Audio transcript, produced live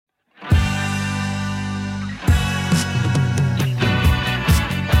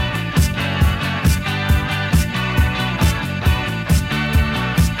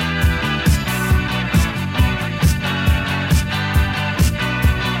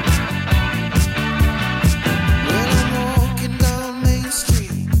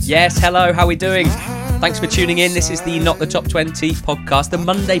Yes, hello, how are we doing? Thanks for tuning in. This is the Not the Top 20 podcast, the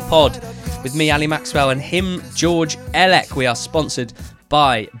Monday pod, with me, Ali Maxwell, and him, George Elek. We are sponsored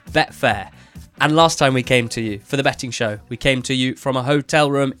by Betfair. And last time we came to you for the betting show, we came to you from a hotel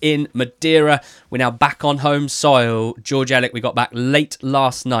room in Madeira. We're now back on home soil. George Elek, we got back late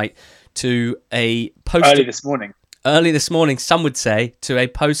last night to a post... Early this morning, some would say, to a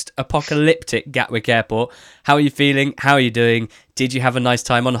post-apocalyptic Gatwick Airport. How are you feeling? How are you doing? Did you have a nice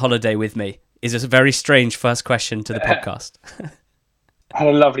time on holiday with me? Is this a very strange first question to the podcast? I had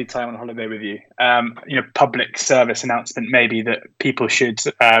a lovely time on holiday with you. Public service announcement maybe that people should,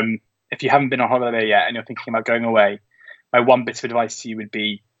 if you haven't been on holiday yet and you're thinking about going away, my one bit of advice to you would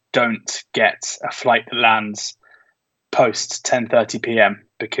be don't get a flight that lands post 10:30 p.m.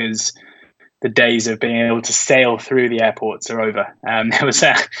 because the days of being able to sail through the airports are over. There was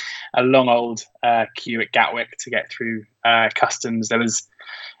a long old queue at Gatwick to get through customs. There was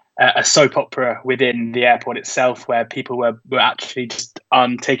a soap opera within the airport itself where people were actually just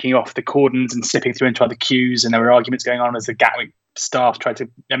taking off the cordons and slipping through into other queues, and there were arguments going on as the Gatwick staff tried to...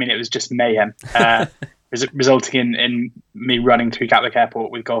 it was just mayhem, resulting in me running through Gatwick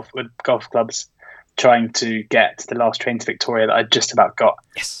Airport with golf clubs, trying to get to the last train to Victoria that I just about got.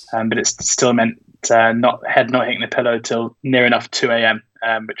 Yes. But it still meant not hitting the pillow till near enough 2 a.m.,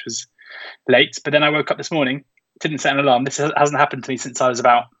 which was late. But then I woke up this morning, didn't set an alarm. This hasn't happened to me since I was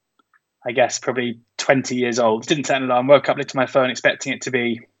about, I guess, probably 20 years old. Didn't set an alarm, woke up, looked at my phone, expecting it to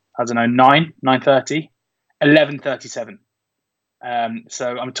be, 9:30, 11:37.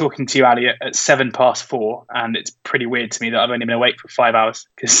 So I'm talking to you, Ali, at 4:07, and it's pretty weird to me that I've only been awake for 5 hours,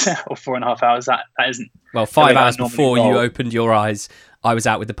 or 4.5 hours. That isn't... Well, 5 hours before you opened your eyes, I was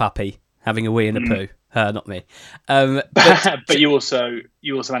out with the puppy, having a wee and a poo. Not me. But you also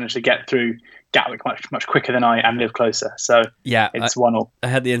managed to get through Gatwick much quicker than I and live closer. So yeah, it's 1-1. I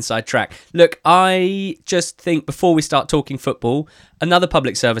had the inside track. Look, I just think before we start talking football, another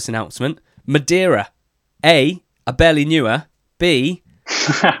public service announcement. Madeira. A, I barely knew her. B,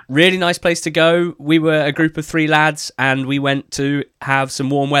 really nice place to go. We were a group of 3 lads and we went to have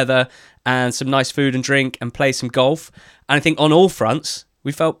some warm weather and some nice food and drink and play some golf. And I think on all fronts,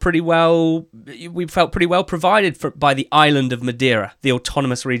 we felt pretty well provided by the island of Madeira, the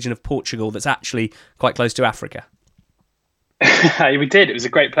autonomous region of Portugal that's actually quite close to Africa. We did. It was a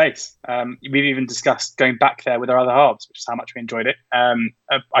great place. We've even discussed going back there with our other halves, which is how much we enjoyed it.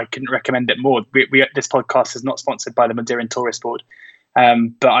 I couldn't recommend it more. This podcast is not sponsored by the Madeiran Tourist Board,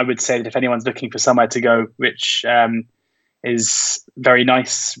 but I would say that if anyone's looking for somewhere to go, which is very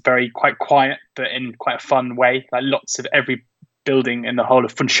nice, quite quiet, but in quite a fun way, like lots of every building in the whole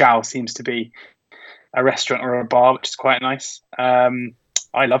of Funchal seems to be a restaurant or a bar, which is quite nice.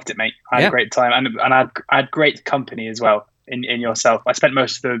 I loved it, mate. I had a great time, and I had great company as well. In yourself. I spent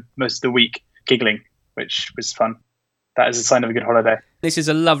most of the week giggling, which was fun. That is a sign of a good holiday. This is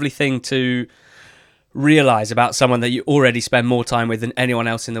a lovely thing to realise about someone that you already spend more time with than anyone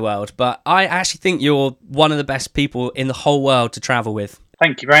else in the world. But I actually think you're one of the best people in the whole world to travel with.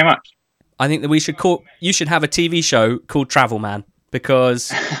 Thank you very much. I think that you should have a TV show called Travel Man,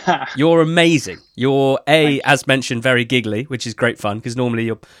 because you're amazing. You're as mentioned, very giggly, which is great fun because normally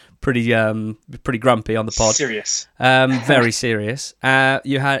you're pretty grumpy on the pod. Serious. Very serious.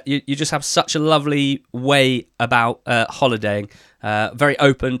 You just have such a lovely way about holidaying. Very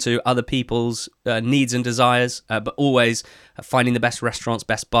open to other people's needs and desires, but always finding the best restaurants,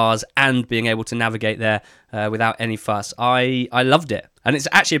 best bars, and being able to navigate there without any fuss. I loved it. And it's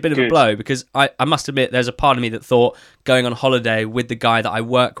actually a bit of a blow because I must admit there's a part of me that thought going on holiday with the guy that I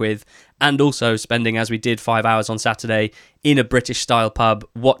work with and also spending, as we did, 5 hours on Saturday in a British-style pub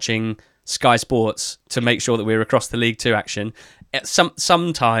watching Sky Sports to make sure that we were across the League Two action.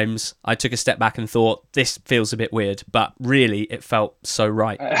 Sometimes I took a step back and thought, this feels a bit weird, but really it felt so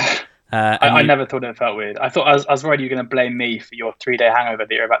right. I never thought it felt weird. I thought I was worried you were going to blame me for your 3-day hangover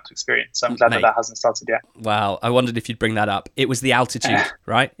that you're about to experience. So I'm glad that hasn't started yet. Wow, I wondered if you'd bring that up. It was the altitude,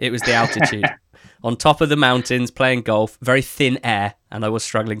 right? It was the altitude. On top of the mountains, playing golf, very thin air, and I was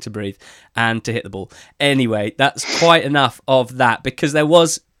struggling to breathe and to hit the ball. Anyway, that's quite enough of that, because there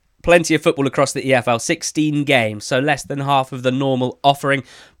was plenty of football across the EFL, 16 games, so less than half of the normal offering,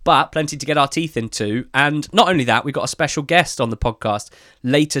 but plenty to get our teeth into. And not only that, we've got a special guest on the podcast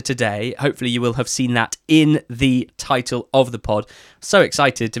later today. Hopefully you will have seen that in the title of the pod. So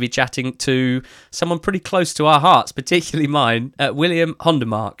excited to be chatting to someone pretty close to our hearts, particularly mine, William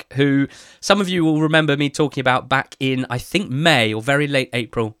Hondermarck, who some of you will remember me talking about back in, I think, May or very late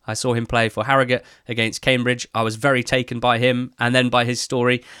April. I saw him play for Harrogate against Cambridge. I was very taken by him and then by his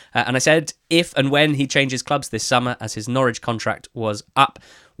story. And I said, if and when he changes clubs this summer, as his Norwich contract was up,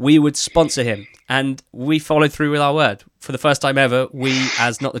 we would sponsor him. And we followed through with our word. For the first time ever, we,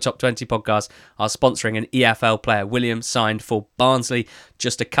 as Not the Top 20 podcast, are sponsoring an EFL player. William signed for Barnsley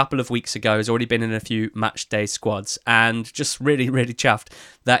just a couple of weeks ago. Has already been in a few match day squads, and just really, really chuffed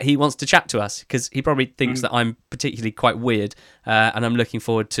that he wants to chat to us, because he probably thinks that I'm particularly quite weird, and I'm looking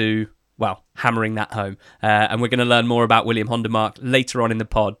forward to, well, hammering that home. And we're going to learn more about William Hondermarck later on in the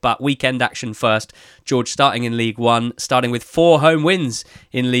pod. But weekend action first. George, starting in League One, starting with 4 home wins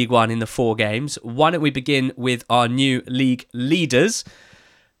in League One in the 4 games. Why don't we begin with our new league leaders,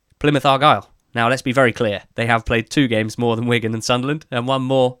 Plymouth Argyle. Now, let's be very clear. They have played 2 games more than Wigan and Sunderland, and 1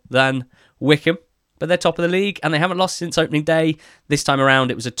 more than Wycombe. But they're top of the league, and they haven't lost since opening day. This time around,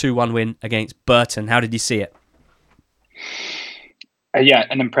 it was a 2-1 win against Burton. How did you see it? Yeah,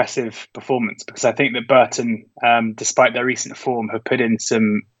 an impressive performance, because I think that Burton, despite their recent form, have put in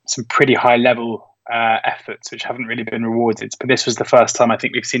some pretty high level efforts which haven't really been rewarded. But this was the first time I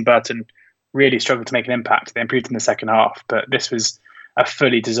think we've seen Burton really struggle to make an impact. They improved in the second half, but this was a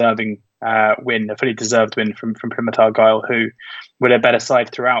fully deserving win, a fully deserved win from Plymouth Argyle, who were a better side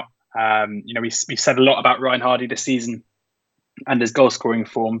throughout. We've said a lot about Ryan Hardy this season and his goal scoring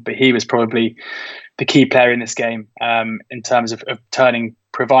form, but he was probably the key player in this game in terms of turning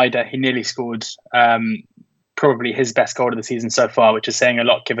provider. He nearly scored probably his best goal of the season so far, which is saying a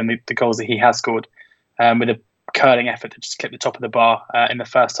lot given the goals that he has scored, with a curling effort that just clipped the top of the bar in the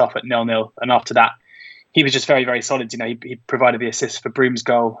first half at 0-0. And after that, he was just very, very solid. He provided the assist for Broom's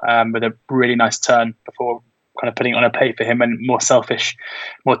goal with a really nice turn before kind of putting it on a plate for him, and more selfish,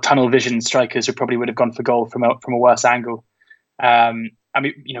 more tunnel vision strikers who probably would have gone for goal from a worse angle.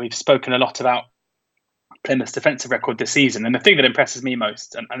 We've spoken a lot about Plymouth's defensive record this season, and the thing that impresses me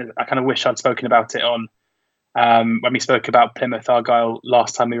most, and I kind of wish I'd spoken about it on when we spoke about Plymouth Argyle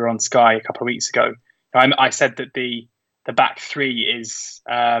last time we were on Sky a couple of weeks ago. I said that the back 3 is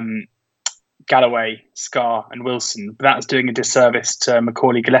Galloway, Scarr and Wilson, but that's doing a disservice to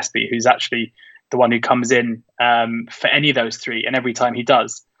Macaulay Gillespie, who's actually the one who comes in for any of those 3, and every time he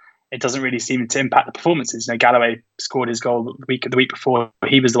does, it doesn't really seem to impact the performances. Galloway scored his goal the week before.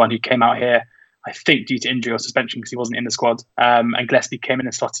 He was the one who came out here, I think, due to injury or suspension, because he wasn't in the squad. And Gillespie came in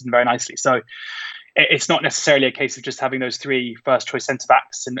and slotted in very nicely. So it's not necessarily a case of just having those 3 first-choice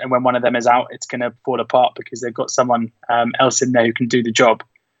centre-backs, and when one of them is out, it's going to fall apart, because they've got someone else in there who can do the job.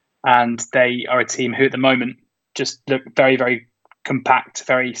 And they are a team who, at the moment, just look very, very compact,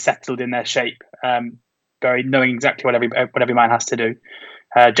 very settled in their shape, very knowing exactly what every man has to do.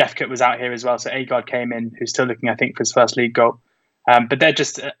 Jeffcoat was out here as well, so Agard came in, who's still looking, I think, for his first league goal. But they're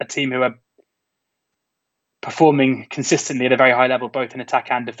just a team who are performing consistently at a very high level, both in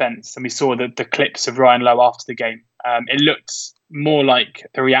attack and defence. And we saw the clips of Ryan Lowe after the game. It looked more like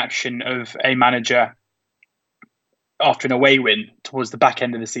the reaction of a manager after an away win towards the back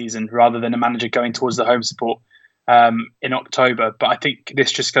end of the season, rather than a manager going towards the home support in October. But I think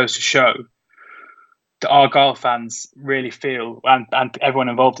this just goes to show the Argyle fans really feel, and everyone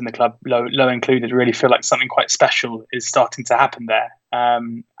involved in the club, Lowe included, really feel like something quite special is starting to happen there.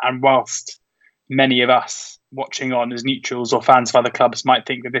 And whilst many of us watching on as neutrals or fans of other clubs might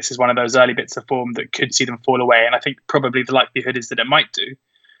think that this is one of those early bits of form that could see them fall away, and I think probably the likelihood is that it might do,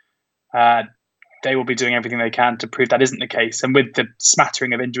 they will be doing everything they can to prove that isn't the case. And with the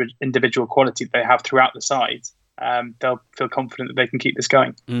smattering of individual quality that they have throughout the side, they'll feel confident that they can keep this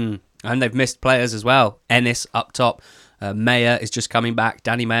going. And they've missed players as well. Ennis up top. Mayer is just coming back.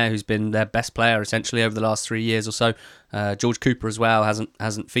 Danny Mayer, who's been their best player essentially over the last 3 years or so. George Cooper as well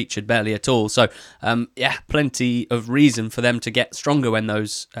hasn't featured barely at all. So plenty of reason for them to get stronger when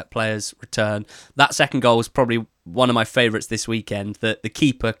those players return. That second goal was probably one of my favourites this weekend. The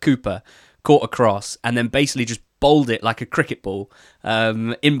keeper, Cooper, caught a cross and then basically just bowled it like a cricket ball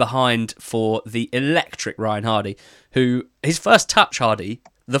in behind for the electric Ryan Hardy, who his first touch,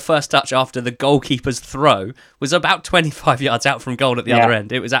 the first touch after the goalkeeper's throw, was about 25 yards out from goal at the other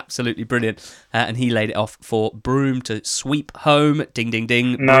end. It was absolutely brilliant. And he laid it off for Broom to sweep home. Ding, ding,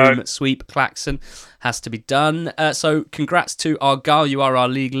 ding. No. Broom, sweep, klaxon. Has to be done. So congrats to Argyle. You are our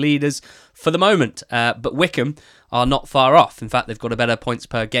league leaders for the moment. But Wycombe are not far off. In fact, they've got a better points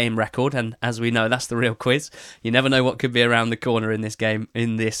per game record. And as we know, that's the real quiz. You never know what could be around the corner in this game,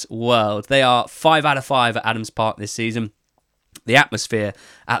 in this world. They are 5 out of 5 at Adams Park this season. The atmosphere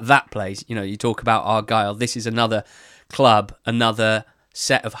at that place, you talk about Argyle, this is another club, another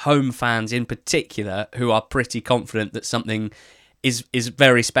set of home fans in particular, who are pretty confident that something is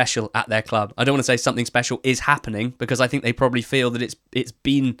very special at their club. I don't want to say something special is happening, because I think they probably feel that it's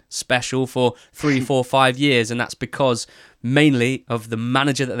been special for 3, 4, 5 years, and that's because mainly of the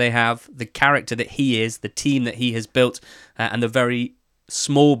manager that they have, the character that he is, the team that he has built, and the very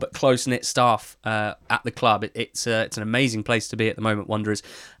small but close-knit staff at the club. It's an amazing place to be at the moment, Wanderers.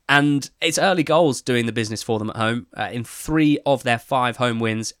 And it's early goals doing the business for them at home. In 3 of their 5 home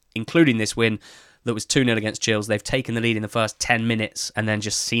wins, including this win that was 2-0 against Gills, they've taken the lead in the first 10 minutes and then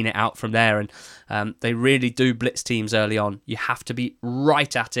just seen it out from there. And they really do blitz teams early on. You have to be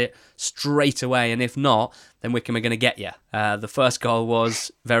right at it straight away. And if not, then Wycombe are going to get you. The first goal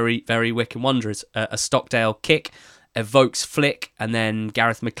was very, very Wycombe Wanderers. A Stockdale kick, a Vokes flick, and then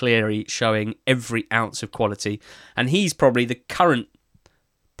Gareth McCleary showing every ounce of quality. And he's probably the current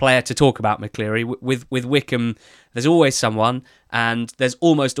player to talk about, McCleary. With Wycombe, there's always someone, and there's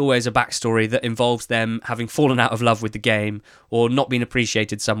almost always a backstory that involves them having fallen out of love with the game, or not being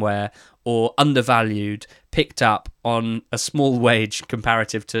appreciated somewhere, or undervalued, picked up on a small wage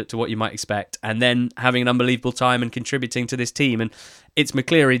comparative to what you might expect, and then having an unbelievable time and contributing to this team. And it's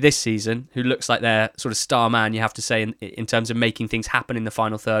McCleary this season who looks like their sort of star man, you have to say, in terms of making things happen in the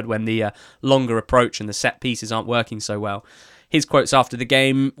final third when the longer approach and the set pieces aren't working so well. His quotes after the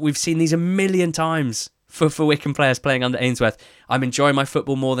game, we've seen these a million times for Wycombe players playing under Ainsworth. I'm enjoying my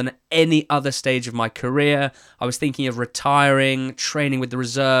football more than any other stage of my career. I was thinking of retiring, training with the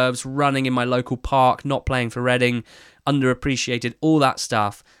reserves, running in my local park, not playing for Reading, underappreciated, all that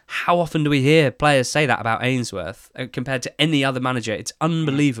stuff. How often do we hear players say that about Ainsworth compared to any other manager? It's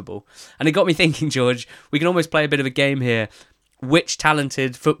unbelievable. And it got me thinking, George, we can almost play a bit of a game here. Which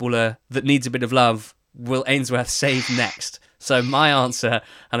talented footballer that needs a bit of love will Ainsworth save next? So my answer,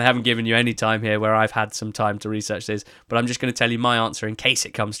 and I haven't given you any time here where I've had some time to research this, but I'm just going to tell you my answer in case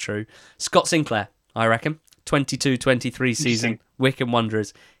it comes true. Scott Sinclair, I reckon. 22-23 season, Wycombe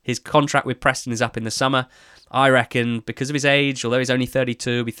Wanderers. His contract with Preston is up in the summer. I reckon because of his age, although he's only 32,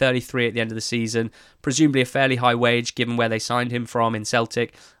 he'll be 33 at the end of the season, presumably a fairly high wage given where they signed him from in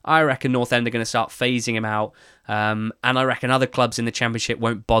Celtic. I reckon North End are going to start phasing him out, and I reckon other clubs in the Championship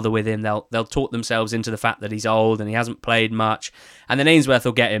won't bother with him. They'll talk themselves into the fact that he's old and he hasn't played much, and then Ainsworth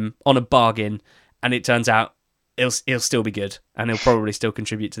will get him on a bargain, and it turns out he'll still be good, and he'll probably still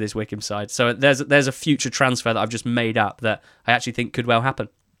contribute to this Wycombe side. So there's a future transfer that I've just made up that I actually think could well happen.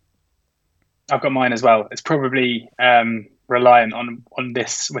 I've got mine as well. It's probably reliant on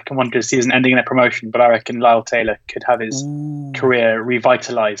this Wycombe Wanderers season ending in a promotion, but I reckon Lyle Taylor could have his career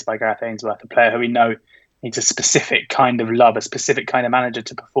revitalised by Gareth Ainsworth, a player who we know needs a specific kind of love, a specific kind of manager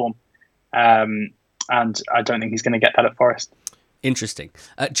to perform. And I don't think he's going to get that at Forest. Interesting.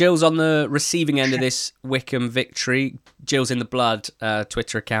 Jill's on the receiving end of this Wycombe victory. Jill's in the Blood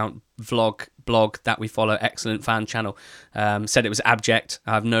Twitter account, blog that we follow, excellent fan channel, said it was abject.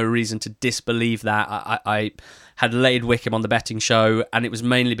 I have no reason to disbelieve that. I had laid Wycombe on the betting show, and it was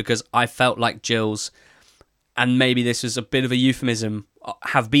mainly because I felt like Jill's, and maybe this was a bit of a euphemism,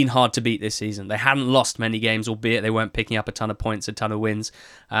 have been hard to beat this season. They hadn't lost many games, albeit they weren't picking up a ton of points, a ton of wins.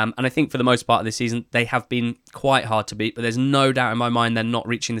 And I think for the most part of this season, they have been quite hard to beat, but there's no doubt in my mind they're not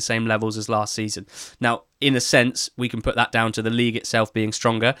reaching the same levels as last season. Now, in a sense, we can put that down to the league itself being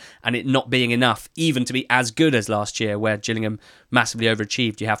stronger and it not being enough even to be as good as last year, where Gillingham massively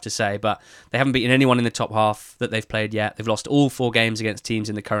overachieved, you have to say. But they haven't beaten anyone in the top half that they've played yet. They've lost all 4 games against teams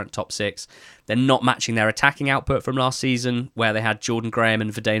in the current top 6. They're not matching their attacking output from last season, where they had Jordan Graham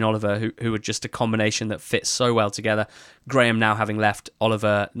and Verdane Oliver, who were just a combination that fits so well together. Graham now having left,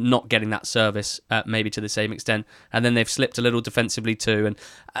 Oliver not getting that service maybe to the same extent, and then they've slipped a little defensively too, and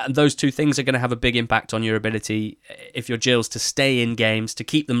those two things are going to have a big impact on your ability, if you're Gills, to stay in games, to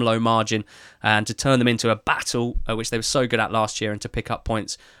keep them low margin, and to turn them into a battle, which they were so good at last year, and to pick up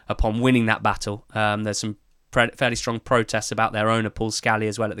points upon winning that battle. There's some fairly strong protests about their owner, Paul Scally,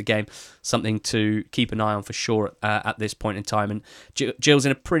 as well at the game. Something to keep an eye on for sure at this point in time. And Gill's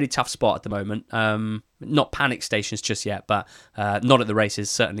in a pretty tough spot at the moment. Not panic stations just yet, but not at the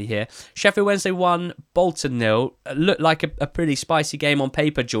races, certainly here. Sheffield Wednesday 1, Bolton 0. Looked like a pretty spicy game on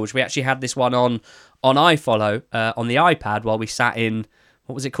paper, George. We actually had this one on iFollow on the iPad while we sat in,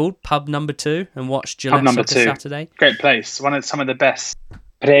 what was it called? Pub number 2, and watched Gillette Soccer Saturday. Great place. Some of the best.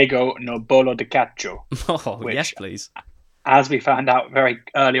 Prego no bolo di caccio. Oh, which, yes, please. As we found out very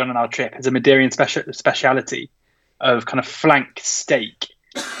early on in our trip, is a Madeiran speciality of kind of flank steak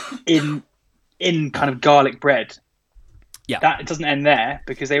in kind of garlic bread. Yeah. That it doesn't end there,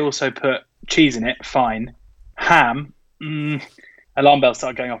 because they also put cheese in it, fine. Ham, alarm bells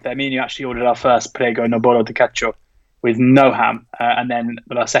started going off there. Me and you actually ordered our first Prego no bolo di caccio with no ham. And then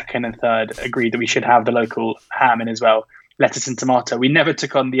with our second and third agreed that we should have the local ham in as well. Lettuce and tomato. We never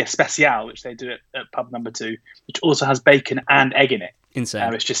took on the especial, which they do at pub number 2, which also has bacon and egg in it.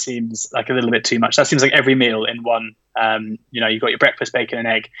 Insane. Which just seems like a little bit too much. That seems like every meal in one You've got your breakfast, bacon and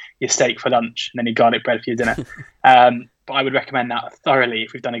egg, your steak for lunch, and then your garlic bread for your dinner. But I would recommend that thoroughly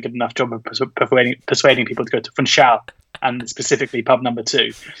if we've done a good enough job of persuading people to go to Funchal, and specifically pub number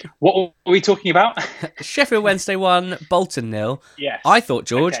 2. What were we talking about? Sheffield Wednesday 1, Bolton 0. Yes. I thought,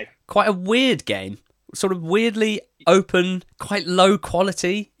 George, quite a weird game. Sort of weirdly open, quite low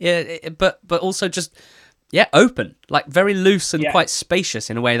quality, but also just, open. Like very loose and quite spacious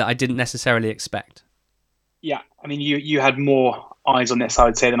in a way that I didn't necessarily expect. Yeah, I mean, you had more eyes on this, I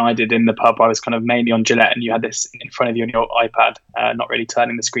would say, than I did in the pub. I was kind of mainly on Gillette, and you had this in front of you on your iPad, not really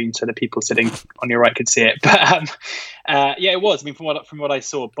turning the screen so the people sitting on your right could see it. But it was. I mean, from what I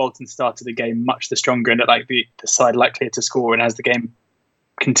saw, Bolton started the game much the stronger and looked like the side likelier to score. And as the game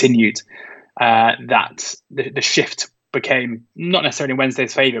continued, that the shift became not necessarily in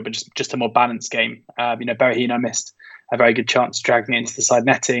Wednesday's favour, but just a more balanced game. Berahino missed a very good chance, dragging it into the side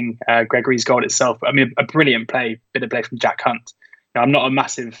netting. Gregory's goal itself, I mean, a brilliant bit of play from Jack Hunt. I'm not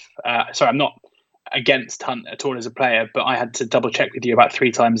I'm not against Hunt at all as a player, but I had to double check with you about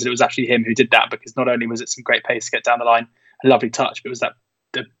 3 times that it was actually him who did that, because not only was it some great pace to get down the line, a lovely touch, but it was that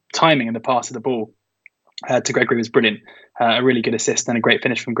the timing and the pass of the ball to Gregory was brilliant. A really good assist and a great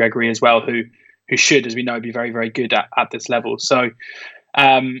finish from Gregory as well, who should, as we know, be very, very good at this level. So,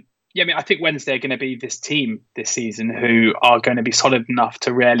 I think Wednesday are going to be this team this season who are going to be solid enough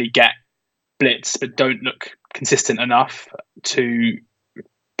to rarely get blitz, but don't look consistent enough to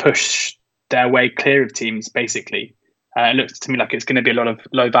push their way clear of teams, basically. It looks to me like it's going to be a lot of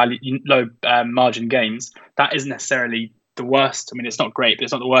low margin gains. That isn't necessarily the worst. I mean, it's not great, but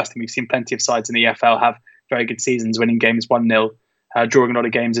it's not the worst thing. We've seen plenty of sides in the EFL have very good seasons, winning games 1-0, drawing a lot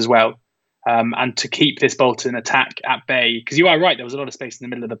of games as well. And to keep this Bolton attack at bay, because you are right, there was a lot of space in the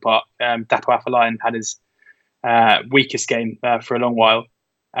middle of the park. Dapo Afolayan had his weakest game for a long while.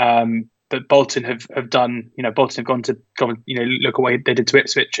 But Bolton have done, Bolton have gone, look at what they did to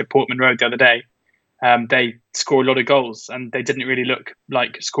Ipswich at Portman Road the other day. They score a lot of goals, and they didn't really look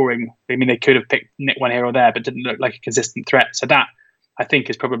like scoring. I mean, they could have nicked one here or there, but didn't look like a consistent threat. So that, I think,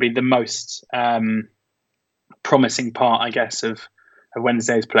 is probably the most promising part, I guess, of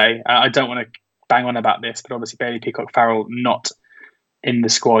Wednesday's play. I don't want to bang on about this, but obviously Bailey Peacock-Farrell not in the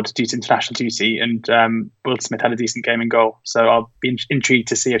squad due to international duty, and Will Smith had a decent game in goal. So I'll be intrigued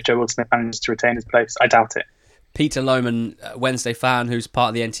to see if Joe Will Smith manages to retain his place. I doubt it. Peter Lohman, Wednesday fan, who's part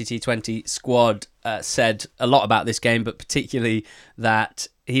of the NCT20 squad, said a lot about this game, but particularly that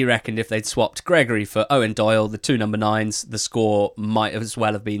he reckoned if they'd swapped Gregory for Owen Doyle, the 2 number 9s, the score might as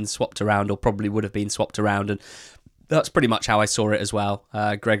well have been swapped around, or probably would have been swapped around. And that's pretty much how I saw it as well.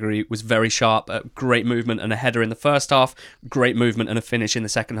 Gregory was very sharp, great movement and a header in the first half, great movement and a finish in the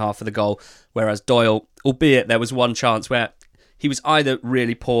second half of the goal, whereas Doyle, albeit there was one chance where he was either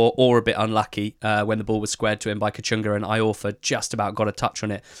really poor or a bit unlucky when the ball was squared to him by Kachunga, and Iorfa just about got a touch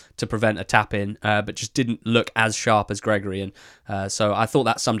on it to prevent a tap-in, but just didn't look as sharp as Gregory. And so I thought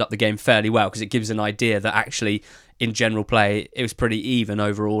that summed up the game fairly well, because it gives an idea that actually in general play it was pretty even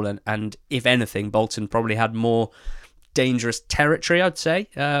overall, and if anything, Bolton probably had more dangerous territory, I'd say,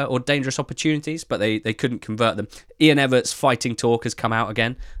 or dangerous opportunities, but they couldn't convert them. Ian Evert's fighting talk has come out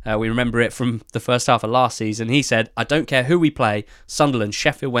again. We remember it from the first half of last season. He said, I don't care who we play, Sunderland,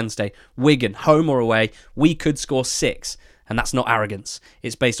 Sheffield Wednesday, Wigan, home or away, we could score 6. And that's not arrogance.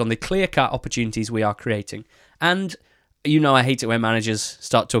 It's based on the clear-cut opportunities we are creating. And I hate it when managers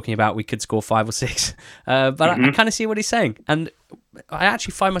start talking about we could score 5 or 6. But I kind of see what he's saying. And I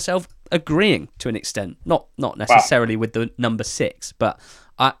actually find myself agreeing to an extent. Not necessarily with the number 6, but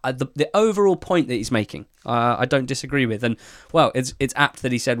the overall point that he's making, I don't disagree with. And, well, it's apt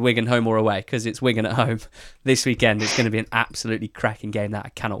that he said Wigan home or away, because it's Wigan at home this weekend. It's going to be an absolutely cracking game that I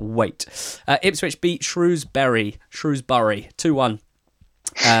cannot wait. Ipswich beat Shrewsbury 2-1.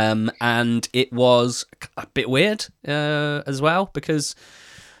 And it was a bit weird as well, because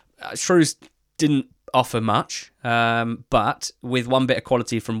Shrews didn't offer much, but with one bit of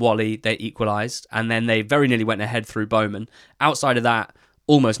quality from Wally, they equalised, and then they very nearly went ahead through Bowman. Outside of that,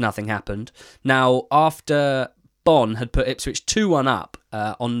 almost nothing happened. Now, after Bonn had put Ipswich 2-1 up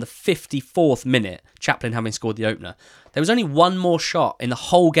on the 54th minute, Chaplin having scored the opener, there was only one more shot in the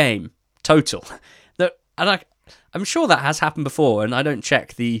whole game total. I'm sure that has happened before, and I don't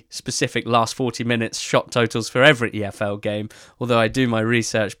check the specific last 40 minutes shot totals for every EFL game, although I do my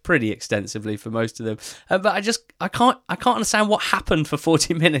research pretty extensively for most of them. But I can't understand what happened for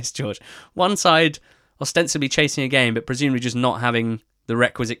 40 minutes, George. One side ostensibly chasing a game, but presumably just not having the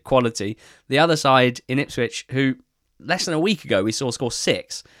requisite quality. The other side in Ipswich, who less than a week ago we saw score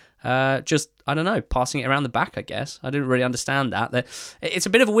 6. just, I don't know, passing it around the back, I guess. I didn't really understand that. It's a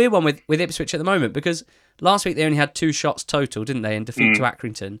bit of a weird one with Ipswich at the moment, because last week they only had 2 shots total, didn't they, in defeat to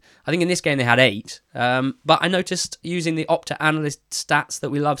Accrington. I think in this game they had 8. But I noticed, using the Opta Analyst stats that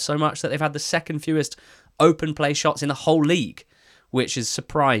we love so much, that they've had the second fewest open play shots in the whole league, which is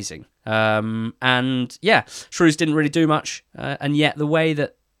surprising. And yeah, Shrews didn't really do much, and yet the way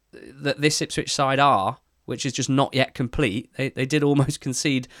that this Ipswich side are, which is just not yet complete, they did almost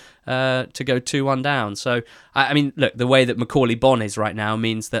concede to go 2-1 down. So, I mean, look, the way that Macaulay Bonne is right now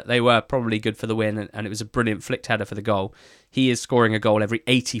means that they were probably good for the win, and it was a brilliant flicked header for the goal. He is scoring a goal every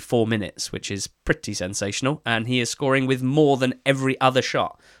 84 minutes, which is pretty sensational, and he is scoring with more than every other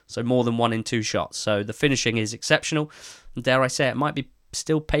shot, so more than 1 in 2 shots. So the finishing is exceptional, and dare I say, it might be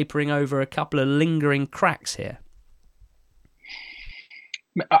still papering over a couple of lingering cracks here.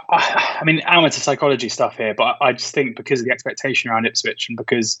 I mean, amateur psychology stuff here, but I just think because of the expectation around Ipswich, and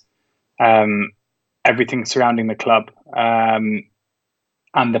because everything surrounding the club and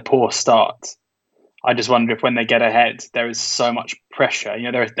the poor start, I just wonder if when they get ahead, there is so much pressure. You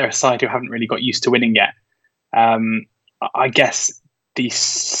know, they're a side who haven't really got used to winning yet. I guess the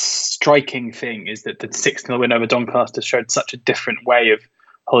striking thing is that the 6-0 win over Doncaster showed such a different way of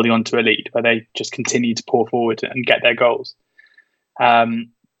holding on to a lead, where they just continue to pour forward and get their goals.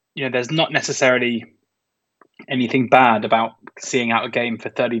 You know, there's not necessarily anything bad about seeing out a game for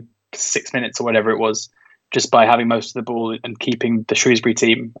 36 minutes or whatever it was, just by having most of the ball and keeping the Shrewsbury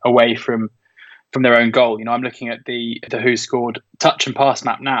team away from their own goal. You know, I'm looking at the Who Scored touch and pass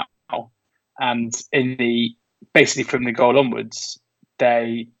map now, and basically from the goal onwards,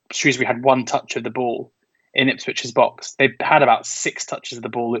 Shrewsbury had 1 touch of the ball in Ipswich's box. They had about 6 touches of the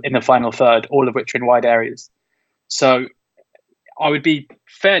ball in the final third, all of which are in wide areas. So I would be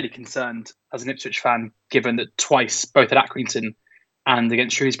fairly concerned as an Ipswich fan, given that twice, both at Accrington and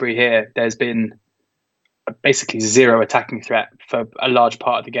against Shrewsbury here, there's been basically 0 attacking threat for a large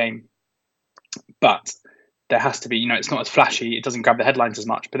part of the game. But there has to be, you know, it's not as flashy, it doesn't grab the headlines as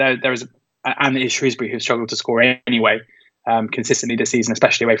much, but there is, and it is Shrewsbury who've struggled to score anyway, consistently this season,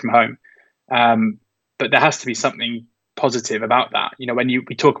 especially away from home. But there has to be something positive about that. You know, when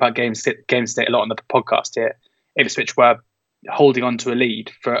we talk about game state a lot on the podcast here, Ipswich were holding on to a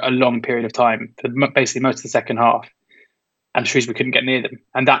lead for a long period of time, for basically most of the second half, and Shrewsbury couldn't get near them.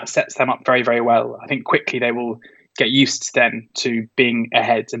 And that sets them up very, very well. I think quickly they will get used then to being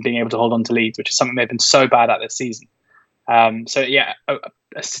ahead and being able to hold on to leads, which is something they've been so bad at this season. So yeah,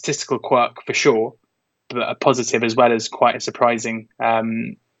 a statistical quirk for sure, but a positive as well as quite a surprising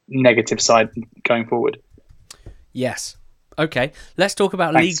negative side going forward. Yes. Okay, let's talk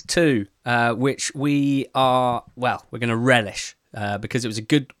about League Two, which we're going to relish because it was a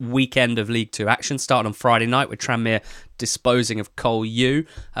good weekend of League Two action. Started on Friday night with Tranmere disposing of Cole U.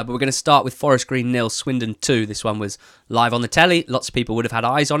 But we're going to start with Forest Green 0, Swindon 2. This one was live on the telly. Lots of people would have had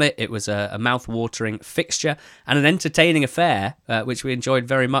eyes on it. It was a mouth-watering fixture and an entertaining affair, which we enjoyed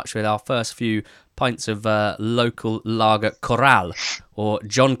very much with our first few pints of local lager Corral, or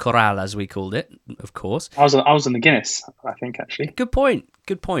John Corral as we called it, of course. I was on the Guinness, I think, actually. Good point.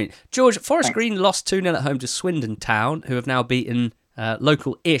 George, Forest Green lost 2-0 at home to Swindon Town, who have now beaten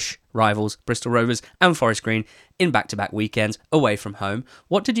local-ish rivals Bristol Rovers and Forest Green in back-to-back weekends away from home.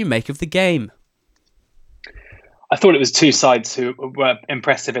 What did you make of the game? I thought it was 2 sides who were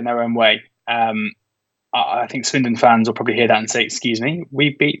impressive in their own way. I think Swindon fans will probably hear that and say, excuse me,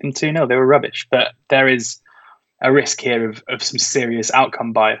 we beat them 2-0, they were rubbish. But there is a risk here of some serious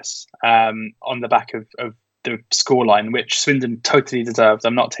outcome bias on the back of the scoreline, which Swindon totally deserved.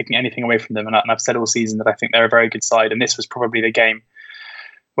 I'm not taking anything away from them, and I've said all season that I think they're a very good side, and this was probably the game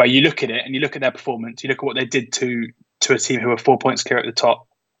where you look at it and you look at their performance, you look at what they did to a team who were 4 points clear at the top,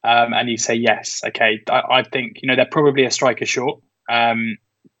 and you say, yes, okay, I think, you know, they're probably a striker short,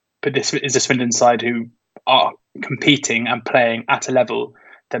 but this is a Swindon side who are competing and playing at a level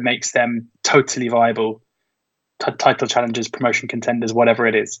that makes them totally viable title challengers, promotion contenders, whatever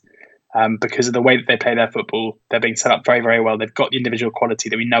it is. Because of the way that they play their football, they're being set up very, very well. They've got the individual quality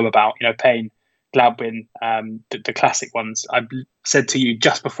that we know about. You know, Payne, Gladwin, the classic ones. I said to you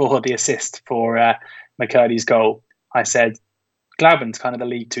just before the assist for McCurdy's goal, I said, Gladwin's kind of the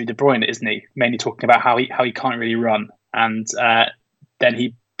League Two De Bruyne, isn't he? Mainly talking about how he can't really run. And then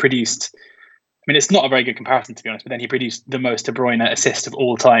he produced... I mean, it's not a very good comparison, to be honest, but then he produced the most De Bruyne assist of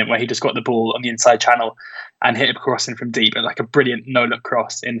all time, where he just got the ball on the inside channel and hit a crossing from deep, like a brilliant no-look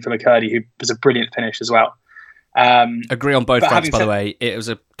cross in for McCurdy, who was a brilliant finish as well. Agree on both fronts, by the way. It was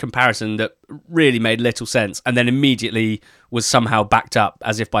a comparison that really made little sense and then immediately was somehow backed up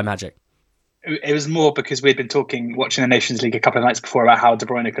as if by magic. it was more because we'd been watching the Nations League a couple of nights before about how De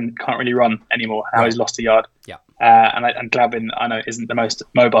Bruyne can't really run anymore, how he's lost a yard. Yeah. And Glavin, I know, isn't the most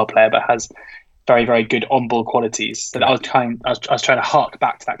mobile player, but has very, very good on-ball qualities. So I was trying to hark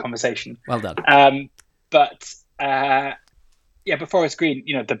back to that conversation. Well done. But Forest Green,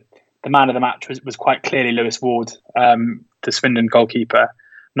 the man of the match was quite clearly Lewis Ward, the Swindon goalkeeper.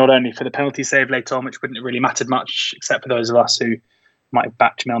 Not only for the penalty save later on, which wouldn't have really mattered much, except for those of us who might have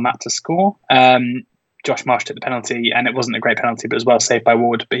backed Jamil Matt to score. Josh Marsh took the penalty, and it wasn't a great penalty, but it was well saved by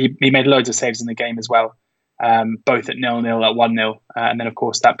Ward. But he made loads of saves in the game as well, both at 0-0, at 1-0, and then, of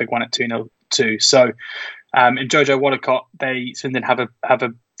course, that big one at 2-0 too. So in Jojo Wallacott, Swindon have a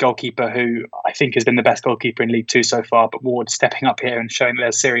goalkeeper who I think has been the best goalkeeper in League Two so far, but Ward stepping up here and showing that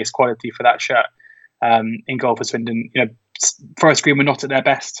there's serious quality for that shirt in goal for Swindon. Forest Green were not at their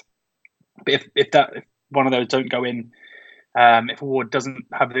best, but if one of those don't go in, if Ward doesn't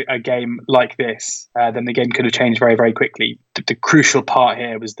have a game like this, then the game could have changed very, very quickly. The crucial part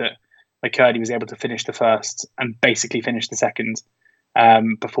here was that McCurdy was able to finish the first and basically finish the second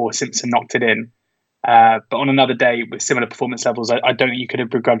before Simpson knocked it in. But on another day with similar performance levels, I don't think you could have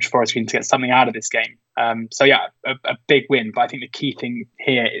begrudged Forest Green to get something out of this game. A big win. But I think the key thing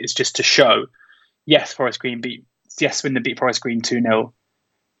here is just to show, Swindon beat Forest Green 2-0.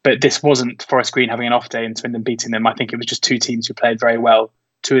 But this wasn't Forest Green having an off day and Swindon beating them. I think it was just two teams who played very well,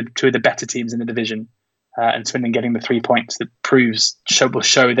 two of the better teams in the division, and Swindon getting the 3 points that will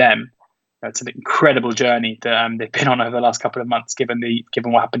show them. It's an incredible journey that they've been on over the last couple of months, given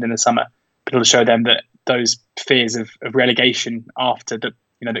what happened in the summer. But it'll show them that those fears of relegation that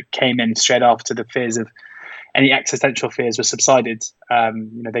came in straight after the fears of any existential fears were subsided.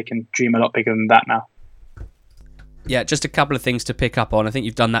 They can dream a lot bigger than that now. Yeah, just a couple of things to pick up on. I think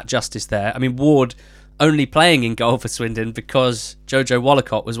you've done that justice there. I mean, Ward only playing in goal for Swindon because Jojo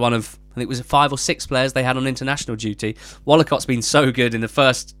Wallacott was one of, I think it was 5 or 6 players they had on international duty. Wallacott's been so good in the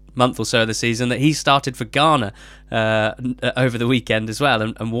first month or so of the season that he started for Ghana over the weekend as well,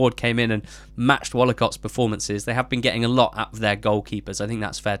 and Ward came in and matched Wallacott's performances. They have been getting a lot out of their goalkeepers. I think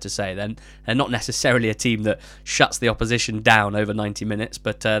that's fair to say. They're not necessarily a team that shuts the opposition down over 90 minutes,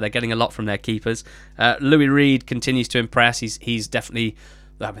 but they're getting a lot from their keepers. Louis Reed continues to impress. He's definitely,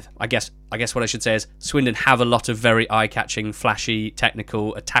 I guess what I should say is Swindon have a lot of very eye-catching, flashy,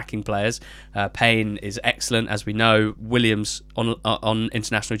 technical, attacking players. Payne is excellent, as we know. Williams on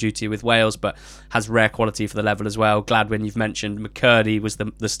international duty with Wales, but has rare quality for the level as well. Gladwin, you've mentioned. McCurdy was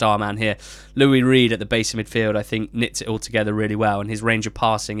the star man here. Louis Reed at the base of midfield, I think, knits it all together really well, and his range of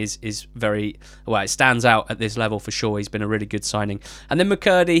passing is very, well, it stands out at this level for sure. He's been a really good signing. And then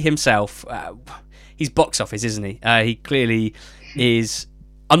McCurdy himself, he's box office, isn't he? He clearly is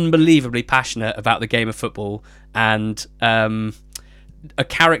unbelievably passionate about the game of football, and a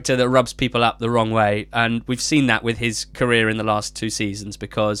character that rubs people up the wrong way. And we've seen that with his career in the last 2 seasons,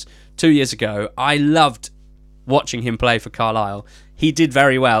 because 2 years ago I loved watching him play for Carlisle. He did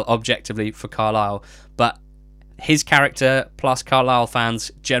very well objectively for Carlisle, but his character plus Carlisle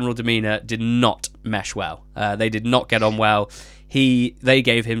fans' general demeanour did not mesh well. They did not get on well. They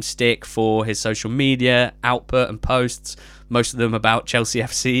gave him stick for his social media output and posts, most of them about Chelsea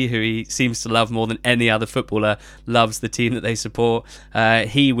FC, who he seems to love more than any other footballer loves the team that they support.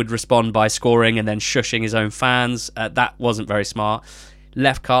 He would respond by scoring and then shushing his own fans. That wasn't very smart.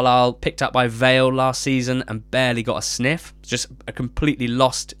 Left Carlisle, picked up by Vale last season and barely got a sniff. Just a completely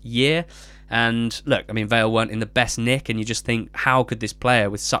lost year. And look, I mean, Vale weren't in the best nick, and you just think, how could this player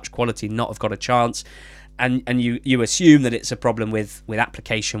with such quality not have got a chance? And you assume that it's a problem with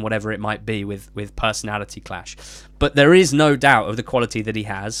application, whatever it might be, with personality clash. But there is no doubt of the quality that he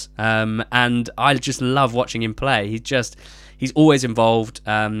has, and I just love watching him play. He's always involved,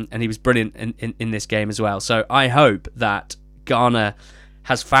 and he was brilliant in this game as well. So I hope that Ghana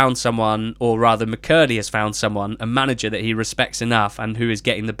has found someone, or rather McCurdy has found someone, a manager that he respects enough and who is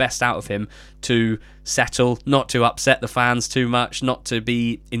getting the best out of him to settle, not to upset the fans too much, not to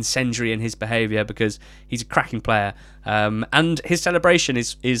be incendiary in his behaviour, because he's a cracking player. And his celebration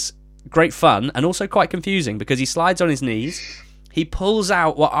is great fun and also quite confusing, because he slides on his knees, he pulls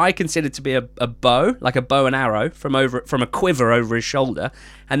out what I consider to be a bow, like a bow and arrow, from a quiver over his shoulder,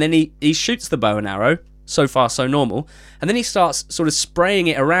 and then he shoots the bow and arrow. So far, so normal. And then he starts sort of spraying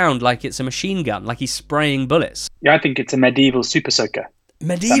it around like it's a machine gun, like he's spraying bullets. Yeah, I think it's a medieval super soaker.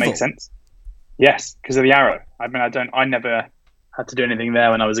 Medieval? That makes sense. Yes, because of the arrow. I mean, I never had to do anything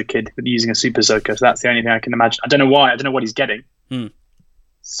there when I was a kid with using a super soaker, so that's the only thing I can imagine. I don't know why. I don't know what he's getting.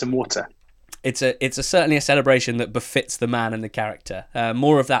 Some water. It's certainly a celebration that befits the man and the character.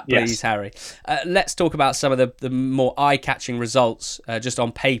 More of that, please, Yes. Harry. Let's talk about some of the more eye-catching results just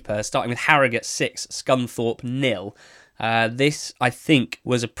on paper, starting with Harrogate 6, Scunthorpe 0. This, I think,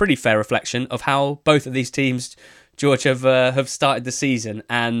 was a pretty fair reflection of how both of these teams, George, have started the season.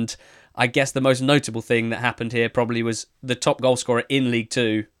 And I guess the most notable thing that happened here probably was the top goal scorer in League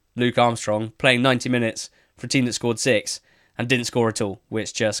Two, Luke Armstrong, playing 90 minutes for a team that scored 6 and didn't score at all,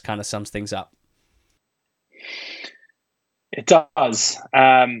 which just kind of sums things up. It does.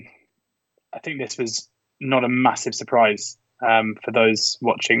 I think this was not a massive surprise for those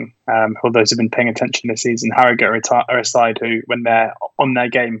watching or those who've been paying attention this season. Harrogate are a side who, when they're on their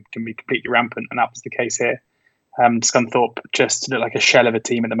game, can be completely rampant, and that was the case here. Scunthorpe just look like a shell of a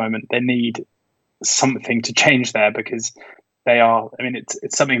team at the moment. They need something to change there because they are. I mean,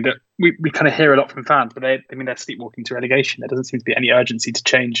 it's something that we kind of hear a lot from fans, but they're sleepwalking to relegation. There doesn't seem to be any urgency to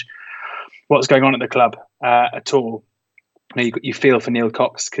change what's going on at the club at all. You feel for Neil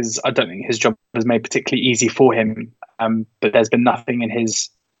Cox because I don't think his job was made particularly easy for him. But there's been nothing in his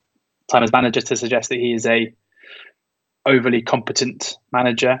time as manager to suggest that he is a overly competent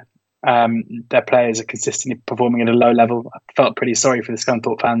manager. Their players are consistently performing at a low level. I felt pretty sorry for the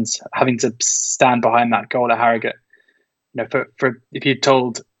Scunthorpe fans having to stand behind that goal at Harrogate. For if you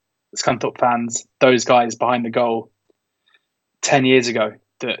told Scunthorpe fans, those guys behind the goal 10 years ago,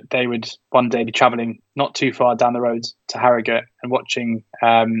 that they would one day be travelling not too far down the road to Harrogate and watching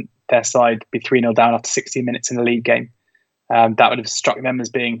their side be 3-0 down after 16 minutes in a league game, that would have struck them as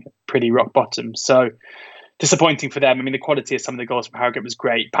being pretty rock bottom. So disappointing for them. I mean, the quality of some of the goals from Harrogate was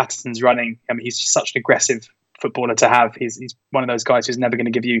great. Patterson's running. I mean, he's just such an aggressive footballer to have. He's one of those guys who's never going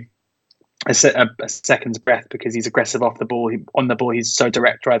to give you a second's breath because he's aggressive off the ball. On the ball, he's so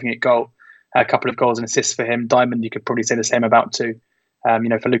direct, driving at goal. A couple of goals and assists for him. Diamond, you could probably say the same about too.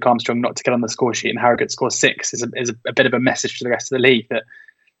 For Luke Armstrong not to get on the score sheet and Harrogate score 6 is a bit of a message to the rest of the league that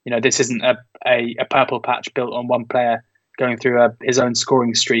this isn't a purple patch built on one player going through his own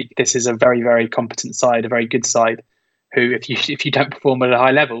scoring streak. This is a very, very competent side, a very good side, who if you don't perform at a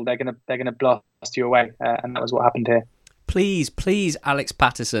high level, they're gonna blast you away, and that was what happened here. Please, Alex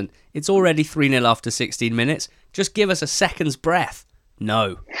Patterson. It's already 3-0 after 16 minutes. Just give us a second's breath.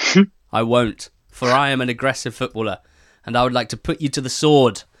 No, I won't, for I am an aggressive footballer, and I would like to put you to the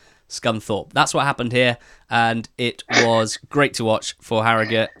sword, Scunthorpe. That's what happened here, and it was great to watch for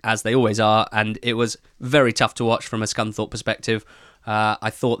Harrogate, as they always are, and it was very tough to watch from a Scunthorpe perspective. I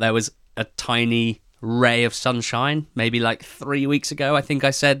thought there was a tiny ray of sunshine, maybe like 3 weeks ago. I think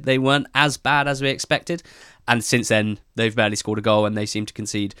I said they weren't as bad as we expected, and since then they've barely scored a goal and they seem to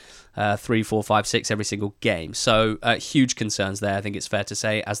concede 3, 4, 5, 6 every single game. So huge concerns there, I think it's fair to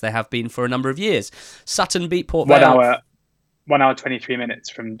say, as they have been for a number of years. Sutton beat Port Vale. 1 hour 23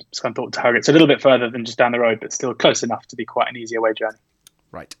 minutes from Scunthorpe to Harrogate. It's a little bit further than just down the road, but still close enough to be quite an easy away journey.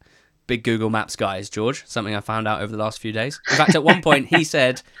 Right. Big Google Maps guys, George. Something I found out over the last few days. In fact, at one point he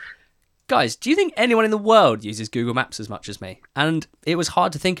said, guys, do you think anyone in the world uses Google Maps as much as me? And it was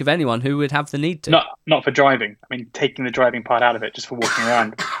hard to think of anyone who would have the need to. Not for driving. I mean, taking the driving part out of it, just for walking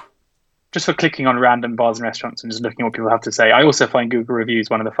around. Just for clicking on random bars and restaurants and just looking at what people have to say. I also find Google reviews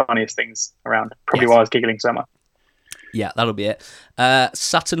one of the funniest things around. Probably why I was giggling so much. Yeah, that'll be it.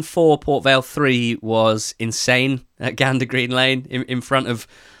 Sutton 4, Port Vale 3 was insane at Gander Green Lane in front of,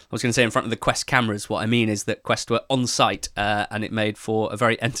 I was going to say in front of the Quest cameras. What I mean is that Quest were on site and it made for a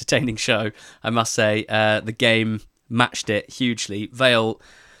very entertaining show, I must say. The game matched it hugely. Vale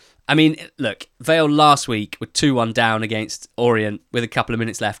last week were 2-1 down against Orient with a couple of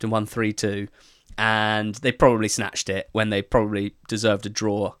minutes left and won 3-2. And they probably snatched it when they probably deserved a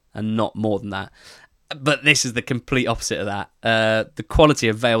draw and not more than that. But this is the complete opposite of that. The quality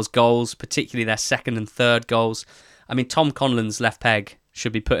of Vale's goals, particularly their second and third goals. I mean, Tom Conlon's left peg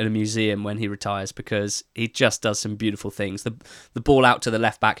should be put in a museum when he retires because he just does some beautiful things. The ball out to the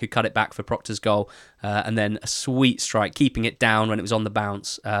left back who cut it back for Proctor's goal, and then a sweet strike, keeping it down when it was on the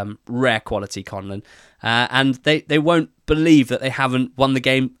bounce. Rare quality, Conlon. And they won't believe that they haven't won the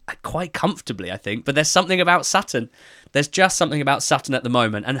game quite comfortably, I think. But there's something about Sutton. There's just something about Sutton at the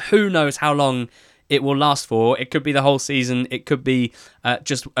moment. And who knows how long it will last for. It could be the whole season. It could be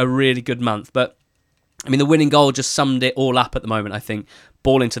just a really good month. But, I mean, the winning goal just summed it all up at the moment, I think.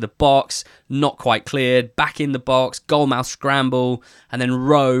 Ball into the box, not quite cleared, back in the box, goalmouth scramble, and then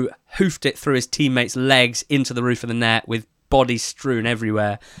Rowe hoofed it through his teammates' legs into the roof of the net with bodies strewn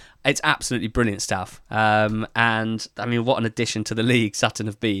everywhere. It's absolutely brilliant stuff. And, I mean, what an addition to the league Sutton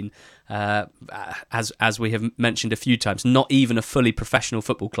have been. As we have mentioned a few times, not even a fully professional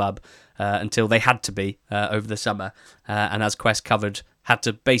football club until they had to be over the summer. And as Quest covered, had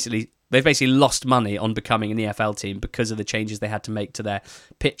to basically They've basically lost money on becoming an EFL team because of the changes they had to make to their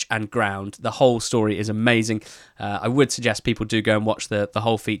pitch and ground. The whole story is amazing. I would suggest people do go and watch the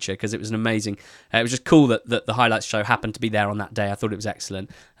whole feature because it was an amazing... it was just cool that the highlights show happened to be there on that day. I thought it was excellent.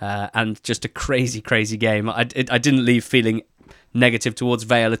 And just a crazy, crazy game. I didn't leave feeling negative towards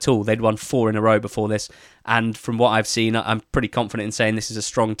Vale at all. They'd won 4 in a row before this. And from what I've seen, I'm pretty confident in saying this is a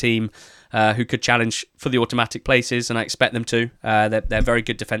strong team who could challenge for the automatic places, and I expect them to. They're very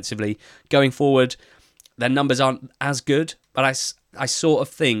good defensively. Going forward, their numbers aren't as good, but I sort of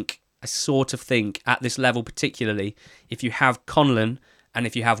think at this level particularly, if you have Conlon and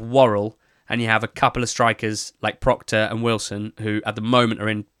if you have Worrell and you have a couple of strikers like Proctor and Wilson, who at the moment are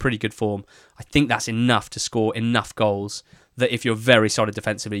in pretty good form, I think that's enough to score enough goals that if you're very solid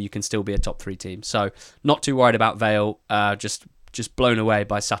defensively, you can still be a top 3 team. So not too worried about Vale, just blown away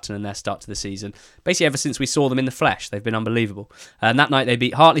by Sutton and their start to the season. Basically, ever since we saw them in the flesh, they've been unbelievable. And that night they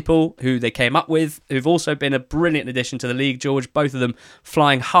beat Hartlepool, who they came up with, who've also been a brilliant addition to the league, George. Both of them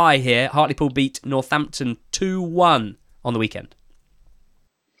flying high here. Hartlepool beat Northampton 2-1 on the weekend.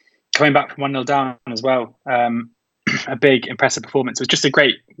 Coming back from 1-0 down as well. A big, impressive performance. It was just a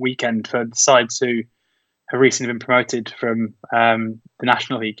great weekend for the sides who have recently been promoted from the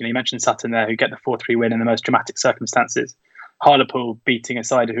National League. You mentioned Sutton there, who get the 4-3 win in the most dramatic circumstances. Hartlepool beating a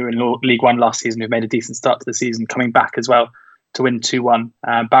side who were in League One last season, who've made a decent start to the season, coming back as well to win 2-1.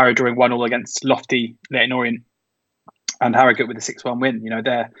 Barrow drawing 1-1 against Lofty, Leyton Orient, and Harrogate with a 6-1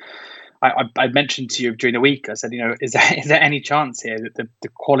 win. I mentioned to you during the week, I said, is there any chance here that the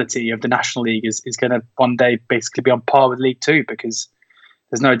quality of the National League is going to one day basically be on par with League Two? Because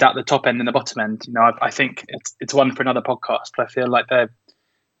there's no doubt the top end and the bottom end. I think it's one for another podcast, but I feel like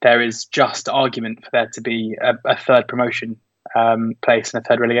there is just argument for there to be a third promotion place and a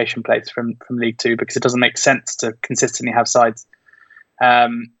third relegation place from League Two, because it doesn't make sense to consistently have sides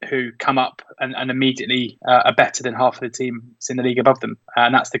who come up and immediately are better than half of the teams in the league above them.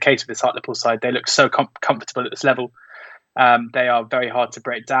 And that's the case with this Hartlepool side. They look so comfortable at this level. They are very hard to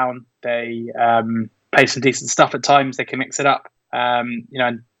break down. They play some decent stuff at times. They can mix it up. And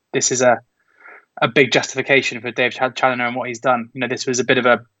this is a big justification for Dave Challoner and what he's done. This was a bit of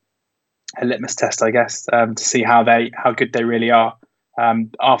a litmus test, I guess, to see how good they really are.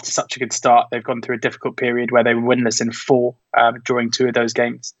 After such a good start, they've gone through a difficult period where they were winless in 4, drawing 2 of those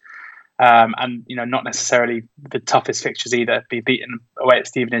games. And not necessarily the toughest fixtures either. Be beaten away at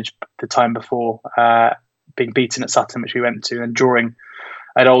Stevenage the time before, being beaten at Sutton, which we went to, and drawing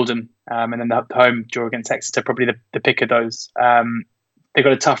at Oldham, and then the home draw against Exeter, probably the pick of those. They've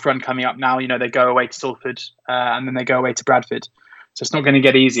got a tough run coming up now. They go away to Salford, and then they go away to Bradford. So it's not going to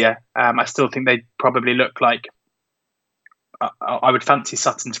get easier. I still think they probably look like... I would fancy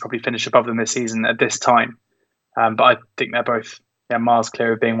Sutton to probably finish above them this season at this time. But I think they're both miles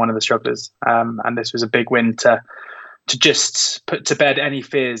clear of being one of the strugglers. And this was a big win to just put to bed any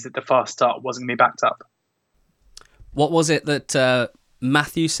fears that the fast start wasn't going to be backed up. What was it that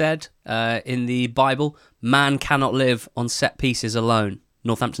Matthew said in the Bible? Man cannot live on set pieces alone.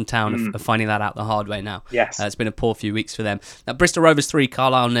 Northampton Town are finding that out the hard way now. Yes. It's been a poor few weeks for them. Now, Bristol Rovers 3,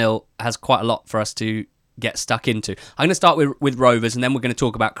 Carlisle 0 has quite a lot for us to get stuck into. I'm going to start with Rovers, and then we're going to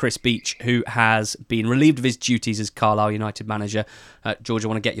talk about Chris Beech, who has been relieved of his duties as Carlisle United manager. George, I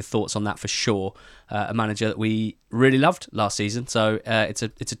want to get your thoughts on that for sure. A manager that we really loved last season, so it's a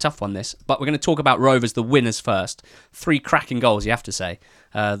tough one, this. But we're going to talk about Rovers, the winners first. 3 cracking goals, you have to say.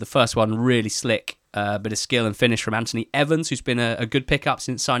 The first one really slick, bit of skill and finish from Anthony Evans, who's been a good pickup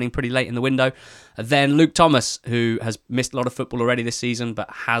since signing pretty late in the window. Then Luke Thomas, who has missed a lot of football already this season, but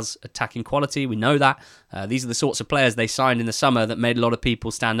has attacking quality. We know that. These are the sorts of players they signed in the summer that made a lot of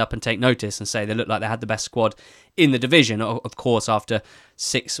people stand up and take notice and say they look like they had the best squad in the division. Of course, after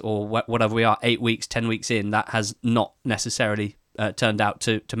 6 or whatever we are, 8 weeks, 10 weeks in, that has not necessarily turned out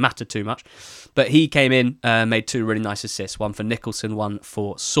to matter too much. But he came in, made 2 really nice assists, one for Nicholson, one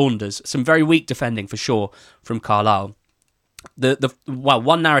for Saunders. Some very weak defending for sure from Carlisle.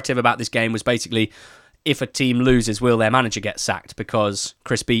 One narrative about this game was basically, if a team loses, will their manager get sacked? Because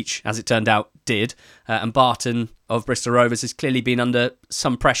Chris Beech, as it turned out, did. And Barton of Bristol Rovers has clearly been under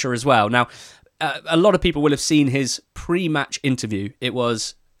some pressure as well. Now, a lot of people will have seen his pre-match interview. It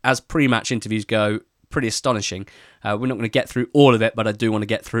was, as pre-match interviews go, pretty astonishing. We're not going to get through all of it, but I do want to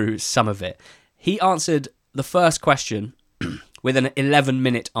get through some of it. He answered the first question with an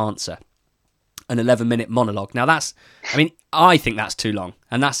 11-minute answer, an 11-minute monologue. Now I think that's too long,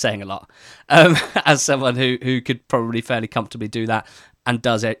 and that's saying a lot. As someone who could probably fairly comfortably do that and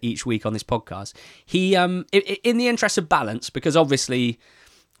does it each week on this podcast. He, in the interest of balance, because obviously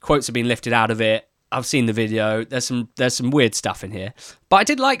quotes have been lifted out of it, I've seen the video. There's some weird stuff in here, but I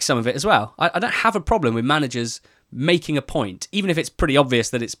did like some of it as well. I don't have a problem with managers making a point, even if it's pretty obvious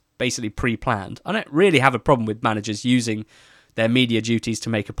that it's basically pre-planned. I don't really have a problem with managers using their media duties to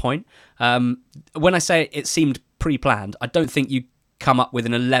make a point. When I say it seemed pre-planned, I don't think you come up with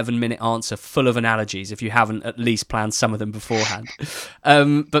an 11-minute answer full of analogies if you haven't at least planned some of them beforehand.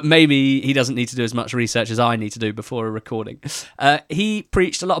 But maybe he doesn't need to do as much research as I need to do before a recording. He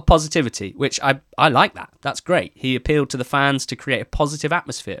preached a lot of positivity, which I like that. That's great. He appealed to the fans to create a positive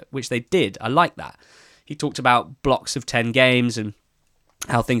atmosphere, which they did. I like that. He talked about blocks of 10 games and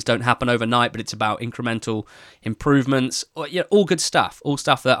how things don't happen overnight, but it's about incremental improvements. All good stuff. All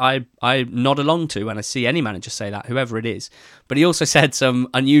stuff that I nod along to when I see any manager say that, whoever it is. But he also said some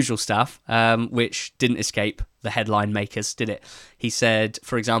unusual stuff, which didn't escape the headline makers, did it? He said,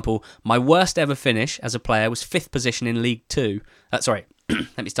 for example, my worst ever finish as a player was 5th position in League 2. Sorry,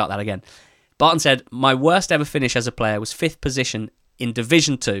 let me start that again. Barton said, my worst ever finish as a player was 5th position in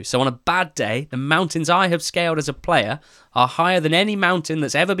Division 2. So on a bad day, the mountains I have scaled as a player are higher than any mountain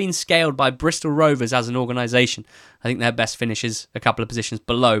that's ever been scaled by Bristol Rovers as an organisation. I think their best finish is a couple of positions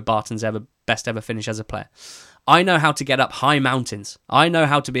below Barton's best ever finish as a player. I know how to get up high mountains. I know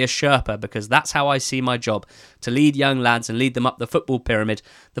how to be a Sherpa because that's how I see my job, to lead young lads and lead them up the football pyramid,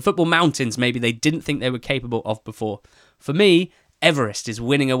 the football mountains maybe they didn't think they were capable of before. For me, Everest is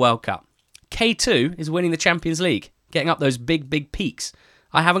winning a World Cup. K2 is winning the Champions League, getting up those big peaks.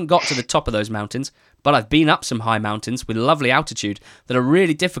 I haven't got to the top of those mountains, but I've been up some high mountains with lovely altitude that are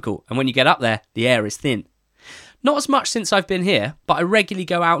really difficult, and when you get up there, the air is thin. Not as much since I've been here, but I regularly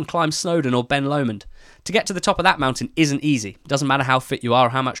go out and climb Snowdon or Ben Lomond. To get to the top of that mountain isn't easy. It doesn't matter how fit you are or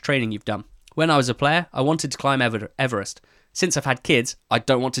how much training you've done. When I was a player, I wanted to climb Everest. Since I've had kids, I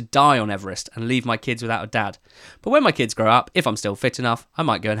don't want to die on Everest and leave my kids without a dad. But when my kids grow up, if I'm still fit enough, I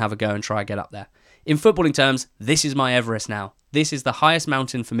might go and have a go and try and get up there. In footballing terms, this is my Everest now. This is the highest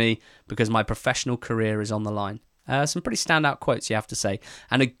mountain for me because my professional career is on the line. Some pretty standout quotes, you have to say.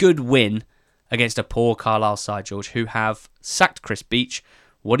 And a good win against a poor Carlisle side, George, who have sacked Chris Beech.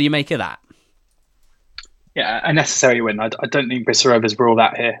 What do you make of that? Yeah, a necessary win. I don't think Bristol Rovers were all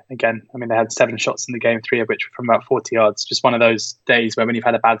that here. Again, I mean, they had 7 shots in the game, 3 of which were from about 40 yards. Just one of those days where when you've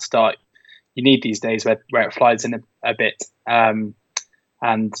had a bad start, you need these days where it flies in a bit.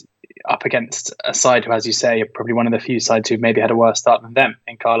 And up against a side who, as you say, are probably one of the few sides who've maybe had a worse start than them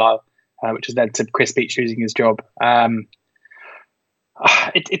in Carlisle, which has led to Chris Beech losing his job.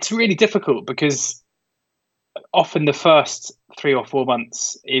 It's really difficult because often the first 3 or 4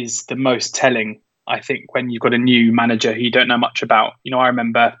 months is the most telling, I think, when you've got a new manager who you don't know much about. I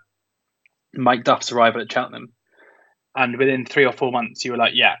remember Mike Duff's arrival at Cheltenham, and within 3 or 4 months, you were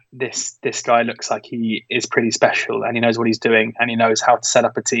like, yeah, this guy looks like he is pretty special and he knows what he's doing and he knows how to set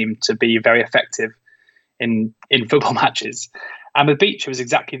up a team to be very effective in football matches. And with Beech, it was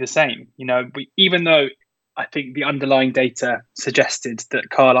exactly the same. Even though I think the underlying data suggested that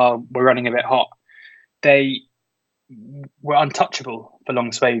Carlisle were running a bit hot, they were untouchable for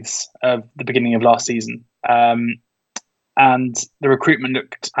long swathes of the beginning of last season. And the recruitment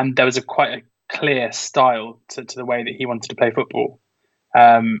looked, and there was quite a clear style to the way that he wanted to play football.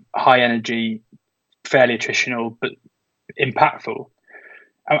 High energy, fairly attritional, but impactful.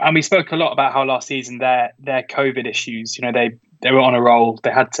 And we spoke a lot about how last season their COVID issues, they were on a roll.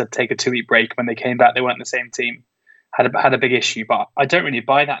 They had to take a 2-week break. When they came back, they weren't the same team. Had a big issue, but I don't really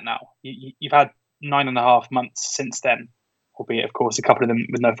buy that now. You've had 9.5 months since then, albeit of course a couple of them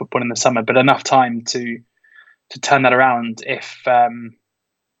with no football in the summer, but enough time to turn that around if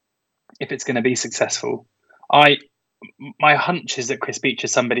it's going to be successful. My hunch is that Chris Beech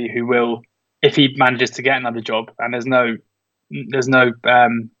is somebody who will, if he manages to get another job, and there's no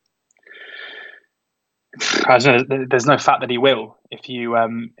fact that he will. If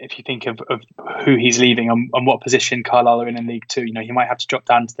you think of who he's leaving and what position Carlisle are in League 2, he might have to drop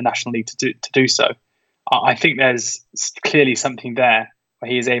down to the National League to do so. I think there's clearly something there where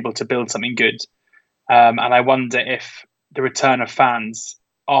he is able to build something good, and I wonder if the return of fans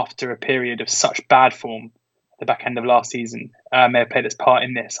after a period of such bad form at the back end of last season may have played its part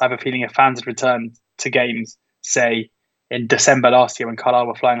in this. I have a feeling if fans had returned to games, say in December last year when Carlisle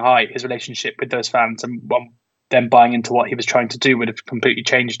were flying high, his relationship with those fans and them buying into what he was trying to do would have completely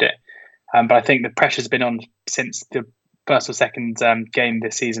changed it. But I think the pressure's been on since the first or second game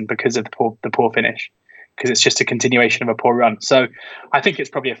this season because of the poor finish, because it's just a continuation of a poor run. So I think it's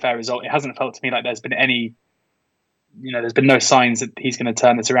probably a fair result. It hasn't felt to me like there's been there's been no signs that he's going to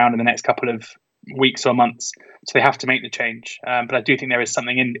turn this around in the next couple of weeks or months. So they have to make the change. But I do think there is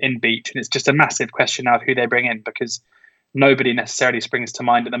something in Beech, and it's just a massive question now of who they bring in, because nobody necessarily springs to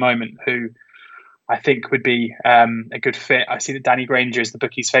mind at the moment who I think would be a good fit. I see that Danny Granger is the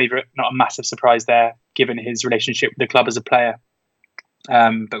bookies' favourite. Not a massive surprise there, given his relationship with the club as a player.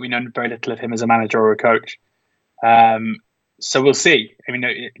 But we know very little of him as a manager or a coach. So we'll see. I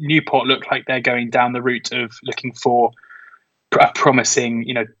mean, Newport look like they're going down the route of looking for a promising,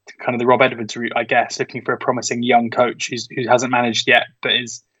 kind of the Rob Edwards route, I guess, looking for a promising young coach who hasn't managed yet, but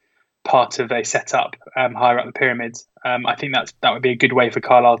is part of a setup higher up the pyramid. I think that would be a good way for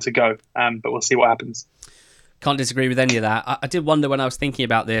Carlisle to go, but we'll see what happens. Can't disagree with any of that. I did wonder when I was thinking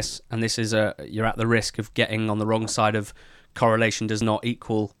about this, and this is you're at the risk of getting on the wrong side of correlation does not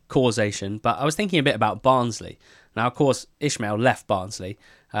equal causation, but I was thinking a bit about Barnsley. Now, of course, Ishmael left Barnsley,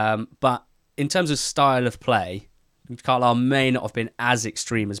 but in terms of style of play, Carlisle may not have been as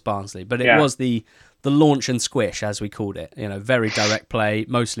extreme as Barnsley, but it was the launch and squish, as we called it. Very direct play,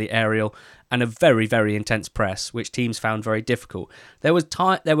 mostly aerial, and a very, very intense press, which teams found very difficult. There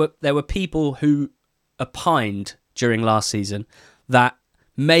were people who opined during last season that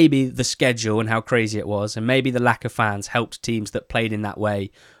maybe the schedule and how crazy it was, and maybe the lack of fans helped teams that played in that way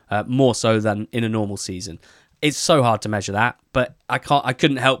more so than in a normal season. It's so hard to measure that, but I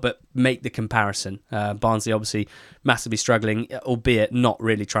couldn't help but make the comparison. Barnsley obviously massively struggling, albeit not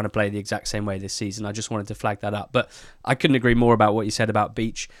really trying to play the exact same way this season. I just wanted to flag that up. But I couldn't agree more about what you said about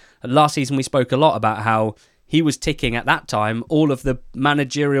Beach. Last season we spoke a lot about how he was ticking at that time all of the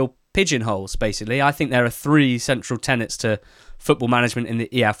managerial pigeonholes, basically. I think there are 3 central tenets to football management in the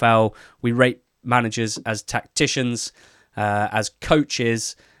EFL. We rate managers as tacticians, as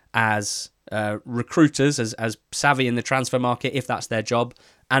coaches, as recruiters, as savvy in the transfer market, if that's their job,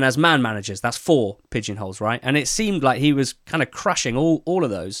 and as man managers. That's 4 pigeonholes, right? And it seemed like he was kind of crushing all of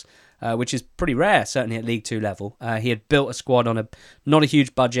those, which is pretty rare, certainly at League 2 level. He had built a squad on not a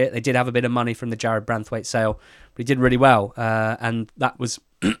huge budget. They did have a bit of money from the Jared Branthwaite sale, but he did really well, and that was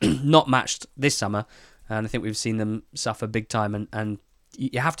not matched this summer. And I think we've seen them suffer big time, and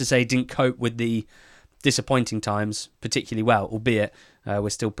you have to say didn't cope with the disappointing times particularly well, albeit we're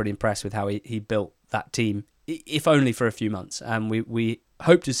still pretty impressed with how he built that team, if only for a few months. And we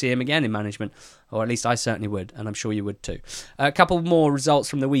hope to see him again in management, or at least I certainly would, and I'm sure you would too. A couple more results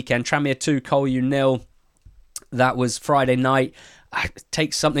from the weekend. Tranmere 2, Collier 0. That was Friday night.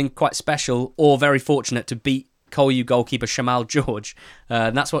 Takes something quite special or very fortunate to beat Collier goalkeeper Shamal George.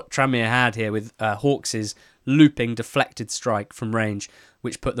 And that's what Tranmere had here with Hawks' looping deflected strike from range,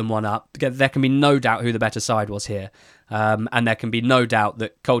 which put them 1-up. There can be no doubt who the better side was here. And there can be no doubt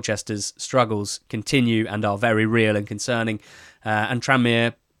that Colchester's struggles continue and are very real and concerning. And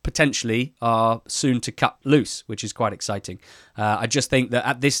Tranmere potentially are soon to cut loose, which is quite exciting. I just think that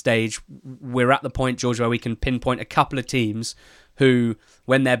at this stage, we're at the point, George, where we can pinpoint a couple of teams who,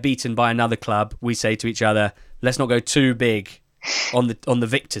 when they're beaten by another club, we say to each other, let's not go too big on the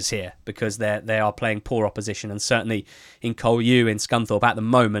victors here, because they are playing poor opposition, and certainly in Collier, in Scunthorpe at the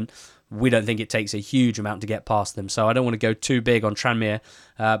moment, we don't think it takes a huge amount to get past them. So I don't want to go too big on Tranmere,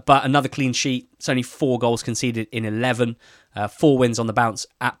 but another clean sheet. It's only 4 goals conceded in 11, 4 wins on the bounce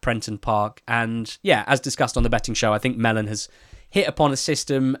at Prenton Park, and yeah, as discussed on the betting show, I think Mellon has hit upon a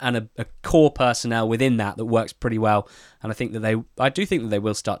system and a core personnel within that works pretty well. And I do think that they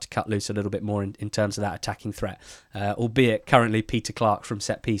will start to cut loose a little bit more in terms of that attacking threat. Albeit currently Peter Clark from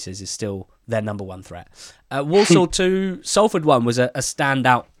set pieces is still their number 1 threat. Walsall 2, Salford 1 was a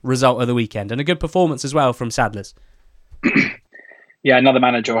standout result of the weekend, and a good performance as well from Sadler's. Yeah, another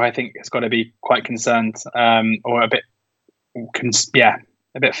manager I think has got to be quite concerned, or a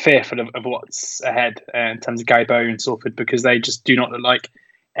bit fearful of what's ahead in terms of Gary Bow and Salford, because they just do not look like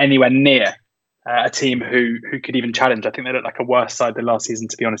anywhere near a team who could even challenge. I think they look like a worse side than last season,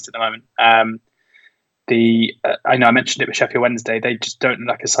 to be honest, at the moment. I know I mentioned it with Sheffield Wednesday. They just don't look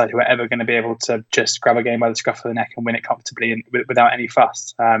like a side who are ever going to be able to just grab a game by the scruff of the neck and win it comfortably and without any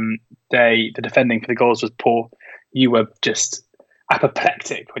fuss. The defending for the goals was poor. You were just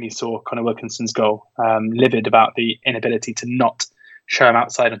apoplectic when you saw Connor Wilkinson's goal, livid about the inability to not show him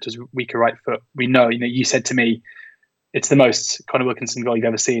outside onto his weaker right foot. We know, you said to me, it's the most Connor Wilkinson goal you've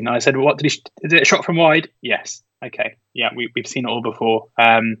ever seen. And I said, well, what is it a shot from wide? Yes. Okay. Yeah, we've seen it all before.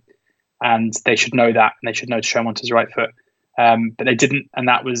 And they should know that, and they should know to show him onto his right foot. But they didn't, and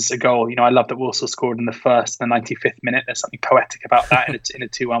that was a goal. I love that Walsall scored in the 95th minute. There's something poetic about that in a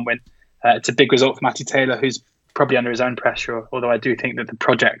 2-1 win. It's a big result for Matty Taylor, who's probably under his own pressure, although I do think that the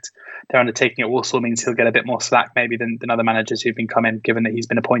project they're undertaking at Walsall means he'll get a bit more slack maybe than other managers who've been coming, given that he's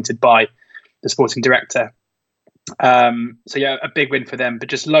been appointed by the sporting director. So yeah, a big win for them, but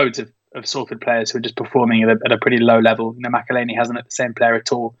just loads of Salford players who are just performing at a pretty low level. McElhaney hasn't at the same player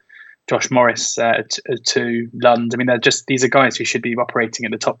at all. Josh Morris to Lund. I mean, these are guys who should be operating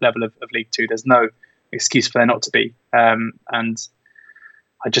at the top level of League Two. There's no excuse for there not to be. And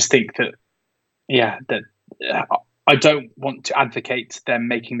I just think that, I don't want to advocate them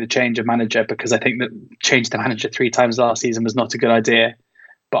making the change of manager, because I think that changing the manager 3 times last season was not a good idea.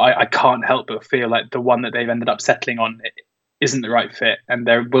 But I can't help but feel like the one that they've ended up settling on isn't the right fit, and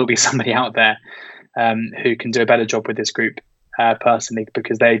there will be somebody out there who can do a better job with this group, personally,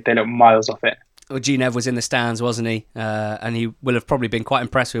 because they look miles off it. Well, Genev was in the stands, wasn't he? And he will have probably been quite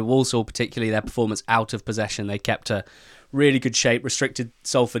impressed with Walsall, particularly their performance out of possession. They kept a really good shape, restricted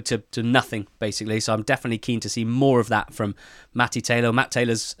Salford to nothing, basically. So I'm definitely keen to see more of that from Matty Taylor. Matt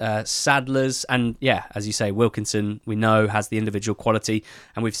Taylor's Sadler's, and yeah, as you say, Wilkinson, we know, has the individual quality,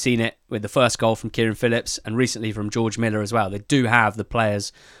 and we've seen it with the first goal from Kieran Phillips and recently from George Miller as well. They do have the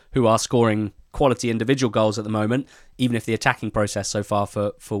players who are scoring quality individual goals at the moment, even if the attacking process so far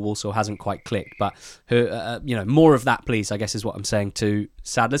for Walsall hasn't quite clicked. But more of that, please, I guess, is what I'm saying to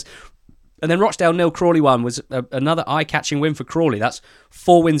Sadler's. And then Rochdale 0, Crawley 1 was another eye-catching win for Crawley. That's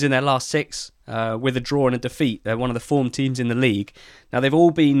 4 wins in their last 6, with a draw and a defeat. They're one of the form teams in the league. Now, they've all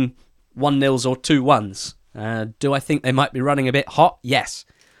been 1-0s or 2-1s. Do I think they might be running a bit hot? Yes.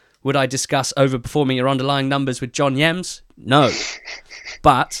 Would I discuss overperforming your underlying numbers with John Yems? No.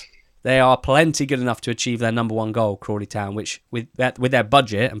 But they are plenty good enough to achieve their number 1 goal, Crawley Town, which with their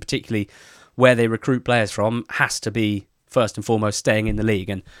budget, and particularly where they recruit players from, has to be first and foremost staying in the league.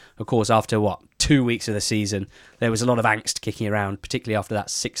 And of course, after 2 weeks of the season, there was a lot of angst kicking around, particularly after that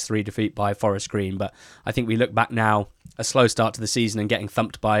 6-3 defeat by Forest Green. But I think we look back now, a slow start to the season and getting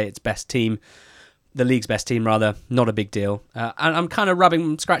thumped by its best team, the league's best team rather, not a big deal. And I'm kind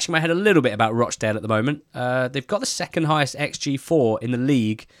of scratching my head a little bit about Rochdale at the moment. They've got the second highest XG4 in the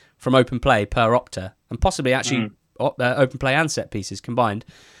league from open play per Opta, and possibly actually open play and set pieces combined.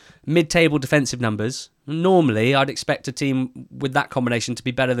 Mid-table defensive numbers. Normally, I'd expect a team with that combination to be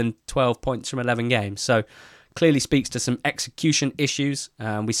better than 12 points from 11 games. So clearly speaks to some execution issues.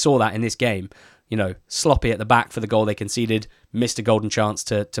 We saw that in this game. Sloppy at the back for the goal they conceded, missed a golden chance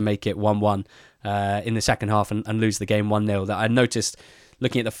to make it 1-1 in the second half and lose the game 1-0. That I noticed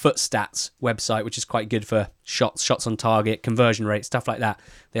looking at the Foot Stats website, which is quite good for shots on target, conversion rate, stuff like that.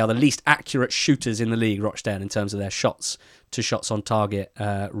 They are the least accurate shooters in the league, Rochdale, in terms of their shots to shots on target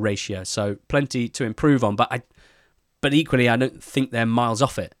ratio. So plenty to improve on, but equally, I don't think they're miles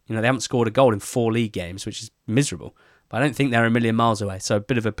off it. They haven't scored a goal in 4 league games, which is miserable. But I don't think they're a million miles away. So a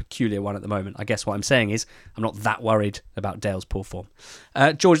bit of a peculiar one at the moment. I guess what I'm saying is I'm not that worried about Dale's poor form.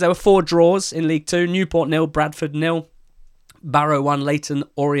 George, there were 4 draws in League 2. Newport 0, Bradford 0. Barrow 1, Leighton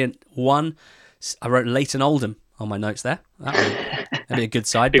Orient 1. I wrote Leighton Oldham on my notes there. That'd be a good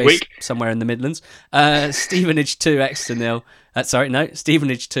side, based somewhere in the Midlands. Stevenage 2, Exeter 0.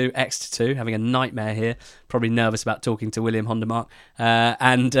 Stevenage 2, Exeter 2. Having a nightmare here. Probably nervous about talking to William Hondermarck.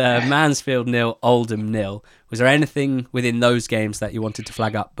 And Mansfield 0, Oldham 0. Was there anything within those games that you wanted to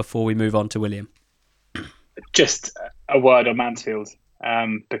flag up before we move on to William? Just a word on Mansfield,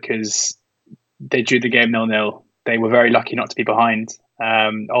 because they drew the game 0-0. They were very lucky not to be behind.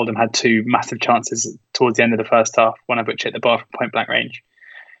 Oldham had 2 massive chances towards the end of the first half, one of which hit the bar from point blank range.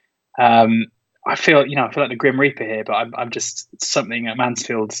 I feel like the Grim Reaper here, but I'm just something at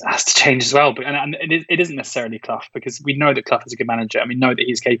Mansfield has to change as well. But and it isn't necessarily Clough, because we know that Clough is a good manager and we know that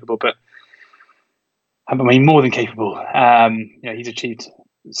he's capable. But I mean, more than capable. He's achieved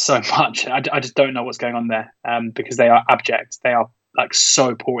so much. I just don't know what's going on there, because they are abject. They are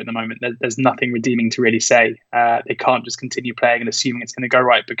so poor at the moment. There's nothing redeeming to really say. They can't just continue playing and assuming it's going to go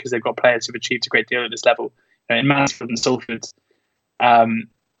right, because they've got players who've achieved a great deal at this level. In Mansfield and Salford,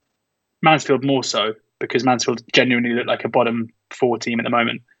 Mansfield more so, because Mansfield genuinely look like a bottom 4 team at the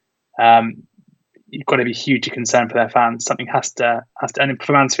moment. You've got to be hugely concerned for their fans. Something has to, and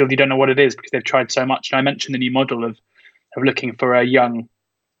for Mansfield, you don't know what it is, because they've tried so much. And I mentioned the new model of looking for a young,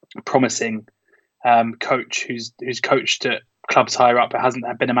 promising coach who's coached at clubs higher up but hasn't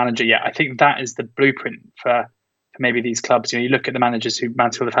been a manager yet. I think that is the blueprint for maybe these clubs. You look at the managers who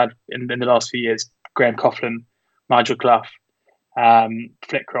Mansfield have had in the last few years: Graham Coughlin, Nigel Clough,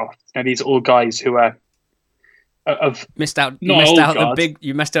 Flitcroft. These are all guys who are You missed out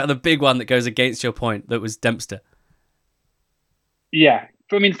the big one that goes against your point. That was Dempster. Yeah,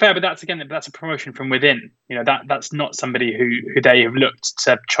 but I mean, fair. But that's a promotion from within. That's not somebody who they have looked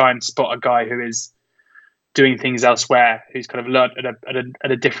to try and spot a guy who is doing things elsewhere, who's kind of learnt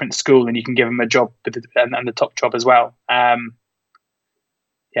at a different school, and you can give him a job and the top job as well. I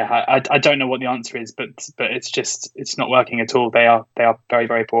don't know what the answer is, but it's not working at all. They are very,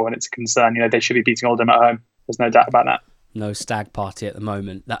 very poor, and it's a concern. They should be beating Oldham at home. There's no doubt about that. No stag party at the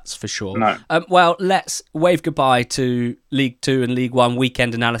moment, that's for sure. No. Well, let's wave goodbye to League Two and League One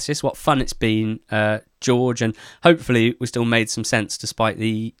weekend analysis. What fun it's been, George, and hopefully we still made some sense despite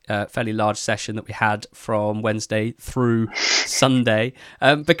the fairly large session that we had from Wednesday through Sunday,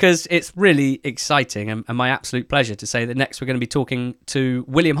 because it's really exciting and my absolute pleasure to say that next we're going to be talking to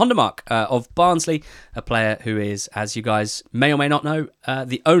William Hondermarck of Barnsley, a player who is, as you guys may or may not know,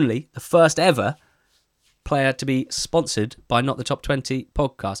 the first ever player to be sponsored by Not the Top 20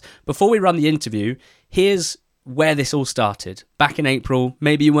 podcast. Before we run the interview, here's where this all started. Back in April,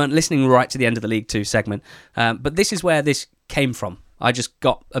 maybe you weren't listening right to the end of the League 2 segment, but this is where this came from. I just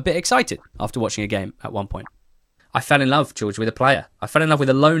got a bit excited after watching a game at one point. I fell in love, George, with a player. I fell in love with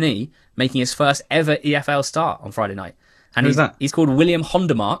a loanee making his first ever EFL start on Friday night. And Who's that? He's called William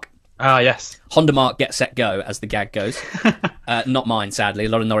Hondermarck. Ah, yes. Hondermarck, get set, go, as the gag goes. Not mine, sadly. A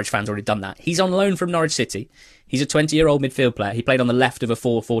lot of Norwich fans already done that. He's on loan from Norwich City. He's a 20-year-old midfield player. He played on the left of a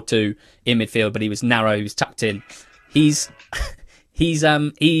 4-4-2 in midfield, but he was narrow. He was tucked in. He's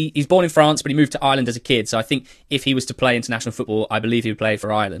born in France, but he moved to Ireland as a kid. So I think if he was to play international football, I believe he would play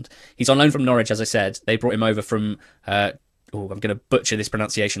for Ireland. He's on loan from Norwich, as I said. They brought him over from... I'm going to butcher this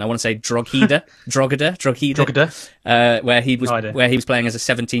pronunciation. I want to say Drogheda, where he was playing as a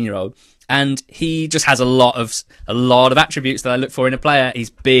 17-year-old, and he just has a lot of attributes that I look for in a player. He's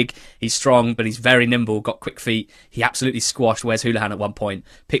big, he's strong, but he's very nimble. Got quick feet. He absolutely squashed Wes Hoolahan at one point.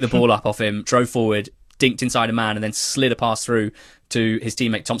 Picked the ball up off him, drove forward, dinked inside a man, and then slid a pass through to his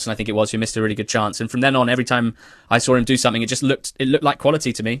teammate Thompson, I think it was, who missed a really good chance. And from then on, every time I saw him do something, it looked like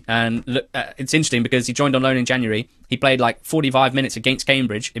quality to me. And it's interesting because he joined on loan in January. He played like 45 minutes against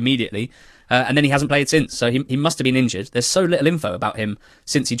Cambridge immediately, and then he hasn't played since. So he must have been injured. There's so little info about him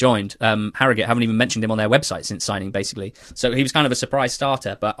since he joined. Harrogate haven't even mentioned him on their website since signing, basically. So he was kind of a surprise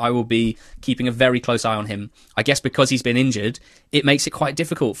starter, but I will be keeping a very close eye on him. I guess because he's been injured, it makes it quite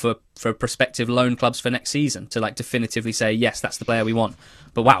difficult for prospective loan clubs for next season to like definitively say, yes, that's the player we want.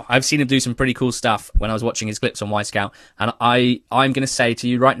 But wow, I've seen him do some pretty cool stuff when I was watching his clips on Wyscout. And I'm going to say to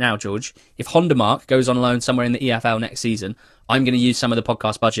you right now, George, if Hondermarck goes on loan somewhere in the EFL next season, I'm going to use some of the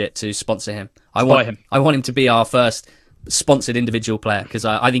podcast budget to sponsor him. I want him to be our first sponsored individual player because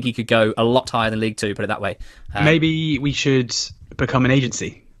I think he could go a lot higher than League Two, put it that way. Maybe we should become an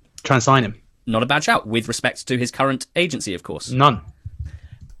agency. Try and sign him. Not a bad shout, with respect to his current agency, of course. None.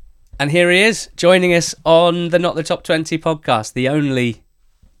 And here he is, joining us on the Not the Top 20 podcast, the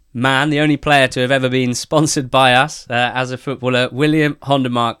only player to have ever been sponsored by us as a footballer, William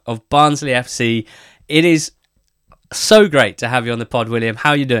Hondermarck of Barnsley FC. It is so great to have you on the pod, William.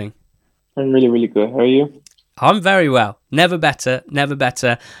 How are you doing? I'm really, really good. How are you? I'm very well. Never better.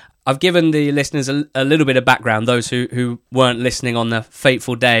 I've given the listeners a little bit of background, those who weren't listening on the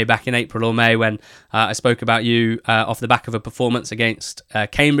fateful day back in April or May when I spoke about you off the back of a performance against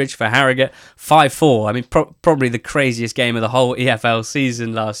Cambridge for Harrogate, 5-4. I mean, probably the craziest game of the whole EFL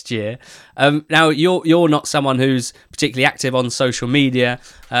season last year. Now, you're not someone who's particularly active on social media,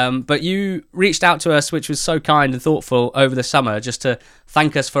 but you reached out to us, which was so kind and thoughtful over the summer, just to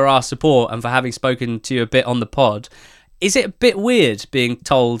thank us for our support and for having spoken to you a bit on the pod. Is it a bit weird being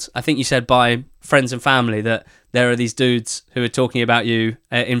told, I think you said by friends and family, that there are these dudes who are talking about you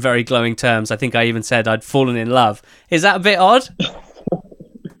in very glowing terms? I think I even said I'd fallen in love. Is that a bit odd?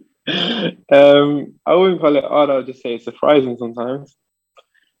 I wouldn't call it odd. I would just say it's surprising sometimes.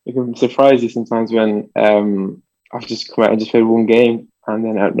 It can surprise you sometimes when I've just come out and just played one game and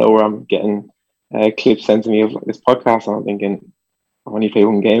then out of nowhere I'm getting clips sent to me of like this podcast and I'm thinking, I've only played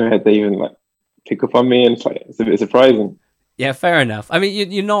one game, I had to even like pick up on me, and it's a bit surprising. Yeah, fair enough. I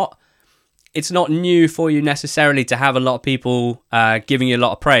mean, you're not. It's not new for you necessarily to have a lot of people giving you a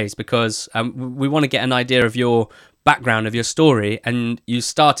lot of praise because we want to get an idea of your background, of your story, and you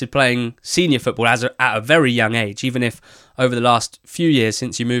started playing senior football at a very young age. Even if over the last few years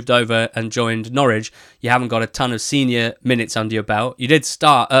since you moved over and joined Norwich, you haven't got a ton of senior minutes under your belt. You did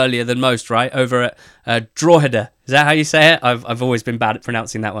start earlier than most, right? Over at Drogheda. Is that how you say it? I've always been bad at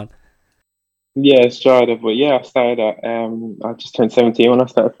pronouncing that one. Yeah, it's Drogheda, but yeah, I started at, I just turned 17 when I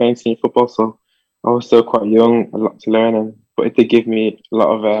started playing senior football, so I was still quite young, a lot to learn, but it did give me a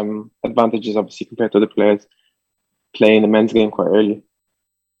lot of advantages, obviously, compared to other players playing the men's game quite early.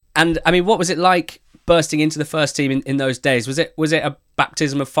 And, I mean, what was it like bursting into the first team in those days? Was it a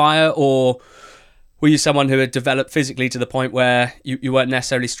baptism of fire, or were you someone who had developed physically to the point where you weren't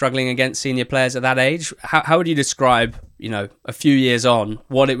necessarily struggling against senior players at that age? How would you describe, a few years on,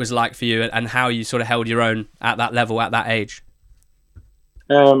 what it was like for you and how you sort of held your own at that level, at that age?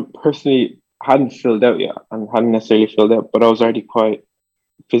 Personally, I hadn't filled out yet and hadn't necessarily filled out, but I was already quite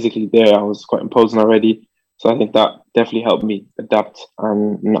physically there. I was quite imposing already. So I think that definitely helped me adapt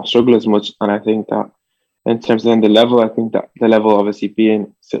and not struggle as much. And I think that in terms of then the level, I think that the level obviously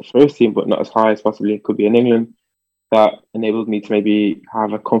being still first team, but not as high as possibly it could be in England, that enabled me to maybe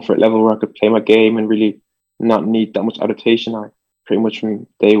have a comfort level where I could play my game and really not need that much adaptation. I pretty much from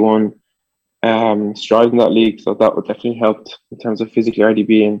day one strived in that league. So that would definitely helped in terms of physically already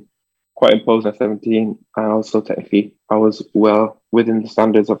being quite imposed at 17, and also technically I was well within the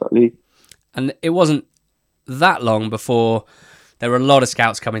standards of that league. And it wasn't that long before there were a lot of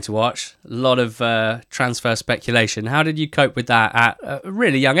scouts coming to watch, a lot of transfer speculation. How did you cope with that at a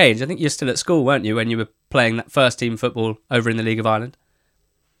really young age? I think you're still at school, weren't you, when you were playing that first team football over in the League of Ireland?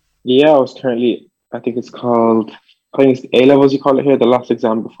 Yeah, I was currently, I think it's A levels, you call it here, the last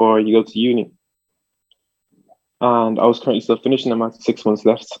exam before you go to uni. And I was currently still finishing them. I had 6 months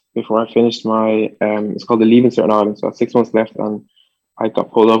left before I finished my, it's called the Leaving Cert in Ireland. So I had 6 months left, and I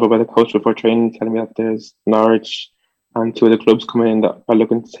got pulled over by the coach before training, telling me that there's Norwich and 2 other clubs coming in that are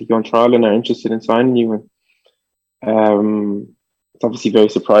looking to take you on trial and are interested in signing you. And it's obviously very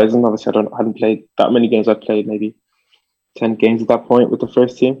surprising. Obviously, I hadn't played that many games. I played maybe 10 games at that point with the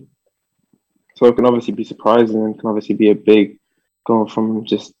first team. So it can obviously be surprising, and can obviously be a big, going from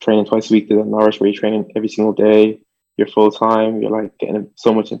just training twice a week to the Norwich where you're training every single day, you're full time, you're like getting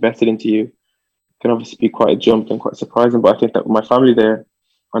so much invested into you. It can obviously be quite a jump and quite surprising. But I think that with my family there,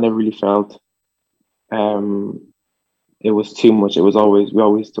 I never really felt it was too much. We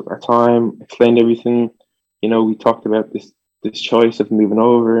always took our time, explained everything. You know, we talked about this choice of moving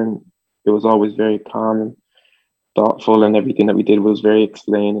over, and it was always very calm and thoughtful, and everything that we did was very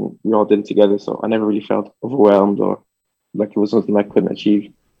explained, and we all did it together. So I never really felt overwhelmed or like it was something I couldn't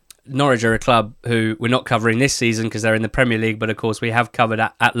achieve. Norwich are a club who we're not covering this season because they're in the Premier League, but of course we have covered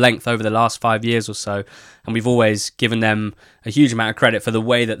at length over the last 5 years or so, and we've always given them a huge amount of credit for the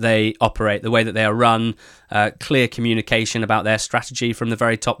way that they operate, the way that they are run, clear communication about their strategy from the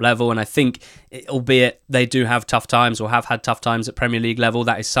very top level. And I think, albeit they do have tough times or have had tough times at Premier League level,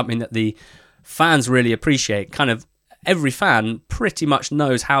 that is something that the fans really appreciate. Kind of every fan pretty much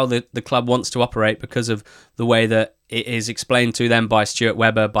knows how the club wants to operate because of the way that it is explained to them by Stuart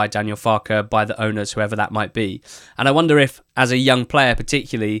Webber, by Daniel Farker, by the owners, whoever that might be. And I wonder if, as a young player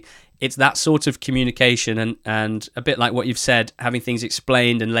particularly, it's that sort of communication and a bit like what you've said, having things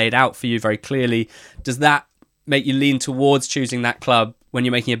explained and laid out for you very clearly, does that make you lean towards choosing that club when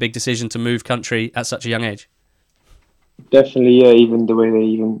you're making a big decision to move country at such a young age? Definitely, yeah. Even the way they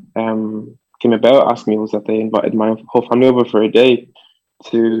even came about asking me was that they invited my whole family over for a day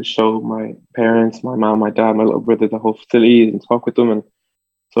to show my parents, my mom, my dad, my little brother, the whole facility and talk with them. And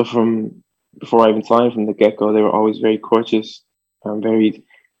so from before I even signed from the get-go, they were always very courteous and very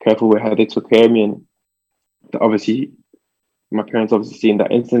careful with how they took care of me. And obviously, my parents obviously seen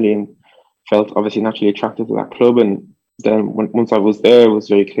that instantly and felt obviously naturally attracted to that club. And then once I was there, it was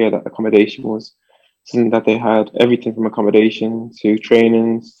very clear that accommodation was something that they had. Everything from accommodation to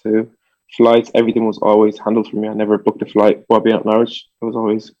trainings to flights, everything was always handled for me. I never booked a flight while being at Norwich. It was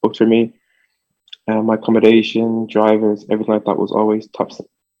always booked for me. My accommodation, drivers, everything like that was always top.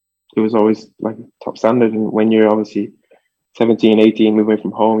 It was always like top standard. And when you're obviously 17, 18, moving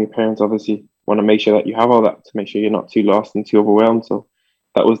from home, your parents obviously want to make sure that you have all that to make sure you're not too lost and too overwhelmed. So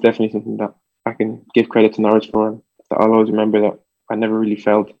that was definitely something that I can give credit to Norwich for. And that I'll always remember that I never really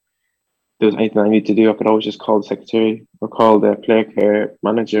felt there was anything I needed to do. I could always just call the secretary or call the player care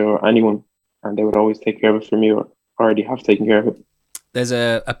manager or anyone, and they would always take care of it for me or already have taken care of it. There's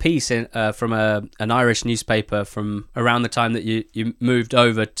a piece from an Irish newspaper from around the time that you moved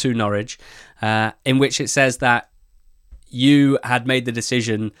over to Norwich, in which it says that you had made the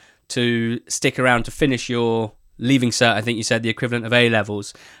decision to stick around to finish your Leaving Cert. I think you said the equivalent of A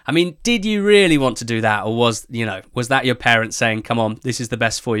levels. I mean, did you really want to do that, or was that your parents saying, "Come on, this is the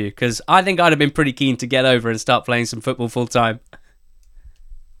best for you"? Because I think I'd have been pretty keen to get over and start playing some football full time.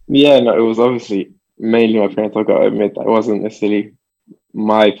 Yeah, no, it was obviously mainly my parents. I've got to admit that it wasn't necessarily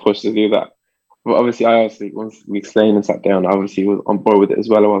my push to do that. But obviously, once we explained and sat down, I obviously was on board with it as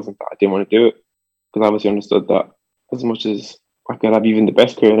well. It wasn't that I didn't want to do it, because I obviously understood that as much as I could have even the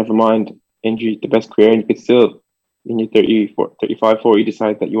best career, never mind injury, the best career, and you could still, in your 35, 40,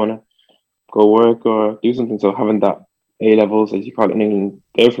 decide that you want to go work or do something. So having that A levels, as you call it in England,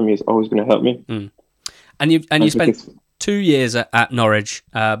 there for me is always going to help me. Mm. And you spent 2 years at Norwich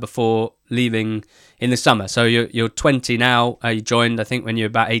before leaving in the summer. So you're 20 now. You joined, I think, when you were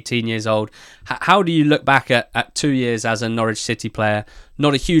about 18 years old. How do you look back at 2 years as a Norwich City player?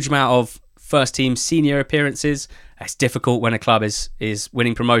 Not a huge amount of first team senior appearances. it's difficult when a club is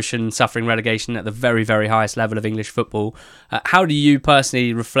winning promotion, suffering relegation at the very, very highest level of English football. How do you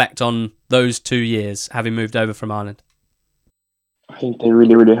personally reflect on those 2 years, having moved over from Ireland? I think they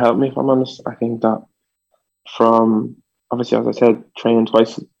really, really helped me, if I'm honest. I think that from, obviously, as I said, training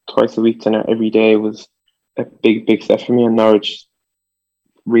twice a week to now every day was a big, big step for me. And Norwich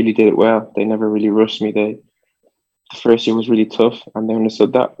really did it well. They never really rushed me. The first year was really tough, and they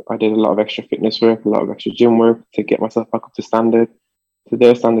understood that. I did a lot of extra fitness work, a lot of extra gym work to get myself back up to standard, to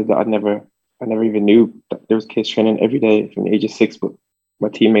their standard that I never even knew that there was kids training every day from the age of 6. But my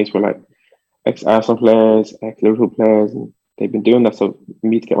teammates were like ex-Arsenal players, ex-Liverpool players, and they've been doing that. So for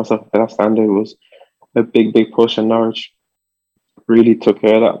me to get myself to that standard was a big, big push. And Norwich really took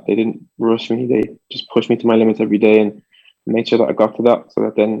care of that. They didn't rush me. They just pushed me to my limits every day and made sure that I got to that. So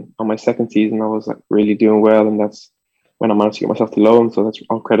that then on my second season, I was like really doing well, and that's when I managed to get myself to loan. So that's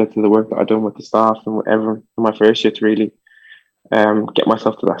all credit to the work that I've done with the staff and with everyone in my first year to really get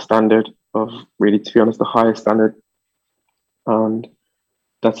myself to that standard of really, to be honest, the highest standard. And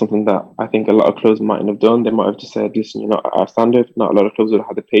that's something that I think a lot of clubs mightn't have done. They might have just said, listen, you're not at our standard. Not a lot of clubs would have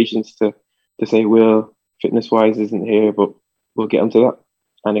had the patience to say, well, fitness-wise isn't here, but we'll get onto that.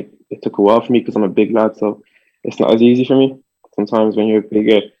 And it took a while for me because I'm a big lad, so it's not as easy for me. Sometimes when you're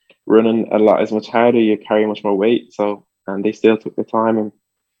bigger, running a lot is much harder, you carry much more weight. So, and they still took the time, and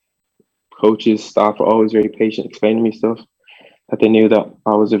coaches, staff were always very patient explaining me stuff, that they knew that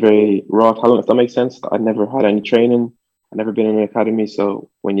I was a very raw talent, if that makes sense. That I'd never had any training. I'd never been in an academy.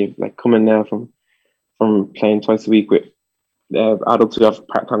 So when you've like come in now from playing twice a week with adults who have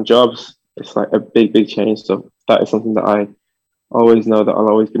part-time jobs, it's like a big, big change. So that is something that I always know that I'll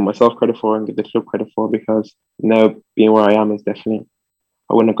always give myself credit for and give the club credit for, because now being where I am is definitely,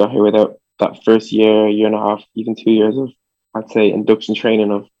 I wouldn't have got here without that first year and a half, even 2 years of, I'd say, induction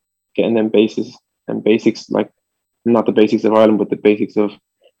training of getting them bases and basics, like not the basics of Ireland, but the basics of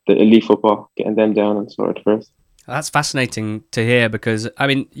the elite football, getting them down and sorted first. That's fascinating to hear, because I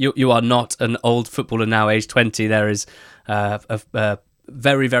mean, you are not an old footballer now, age 20. There is a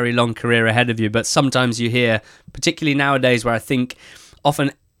very, very long career ahead of you. But sometimes you hear, particularly nowadays, where I think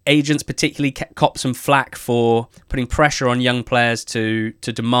often agents particularly cop some flack for putting pressure on young players to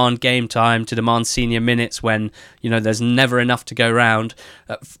demand game time, to demand senior minutes when, you know, there's never enough to go around.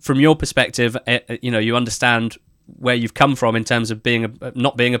 From your perspective, you know, you understand where you've come from in terms of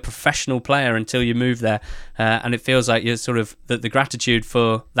not being a professional player until you move there, and it feels like you're sort of the gratitude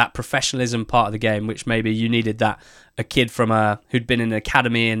for that professionalism part of the game, which maybe you needed that a kid from who'd been in an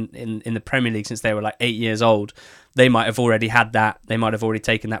academy in the Premier League since they were like 8 years old, they might have already had that, they might have already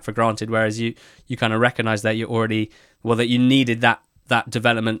taken that for granted, whereas you kind of recognise that that you needed that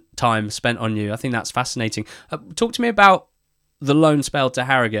development time spent on you. I think that's fascinating. Talk to me about the loan spell to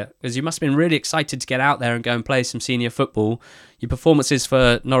Harrogate, because you must have been really excited to get out there and go and play some senior football. Your performances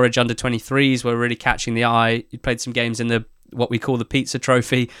for Norwich under-23s were really catching the eye. You played some games in what we call the Pizza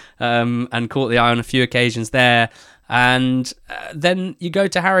Trophy, and caught the eye on a few occasions there. And then you go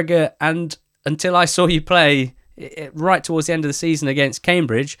to Harrogate, and until I saw you play right towards the end of the season against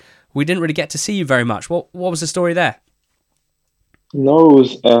Cambridge, we didn't really get to see you very much. What was the story there? No, it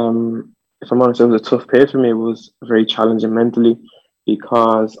was, if I'm honest, it was a tough period for me. It was very challenging mentally,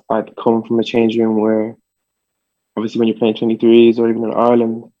 because I'd come from a change room where, obviously, when you're playing 23s or even in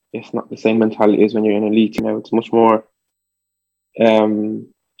Ireland, it's not the same mentality as when you're in elite. You know, it's much more, you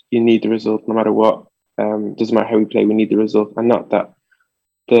need the result no matter what. Doesn't matter how we play, we need the result. And not that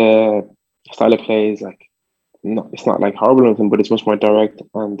the style of play is like, it's not like horrible or anything, but it's much more direct,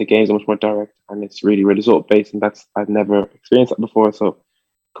 and the games are much more direct, and it's really result based, and I've never experienced that before. So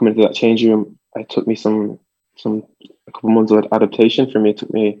coming into that change room, it took me a couple months of adaptation. For me, it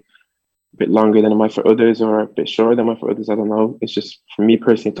took me a bit longer than it might for others, or a bit shorter than it might for others. I don't know. It's just, for me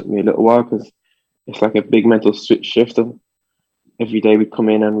personally, it took me a little while, because it's like a big mental shift. Of every day we'd come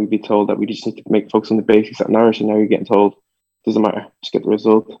in and we'd be told that we just need to focus on the basics at Norwich, and now you're getting told doesn't matter, just get the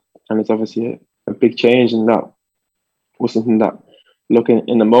result. And it's obviously a big change, and that was something that, looking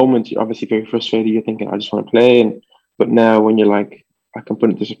in the moment, you're obviously very frustrated. You're thinking, I just want to play, but now when you're like, I can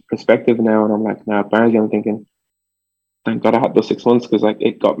put it into perspective now, and I'm like, now apparently I'm thinking, thank God I had those 6 months, because like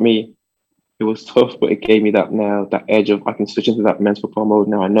it got me. It was tough, but it gave me that edge of, I can switch into that men's football mode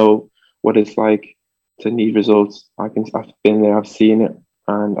now. I know what it's like to need results. I've been there, I've seen it,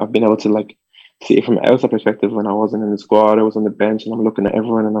 and I've been able to like see it from an outside perspective. When I wasn't in the squad, I was on the bench, and I'm looking at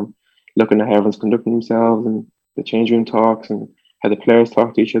everyone, and I'm looking at how everyone's conducting themselves, and the change room talks, and how the players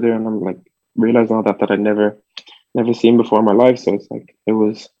talk to each other, and I'm like realizing all that I'd never seen before in my life. So it's like, it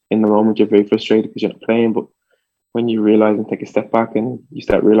was, in the moment you're very frustrated because you're not playing, but when you realize and take a step back and you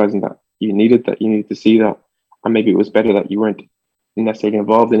start realizing that you needed to see that, and maybe it was better that you weren't necessarily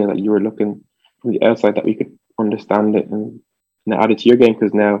involved in it, that you were looking from the outside, that we could understand it and add it to your game.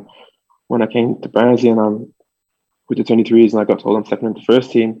 Because now, when I came to Barnsley and I'm with the 23s and I got told I'm stepping into the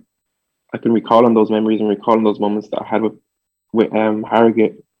first team, I can recall on those memories and recall on those moments that I had with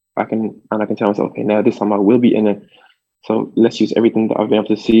Harrogate. I can tell myself, okay, now this time I will be in it. So let's use everything that I've been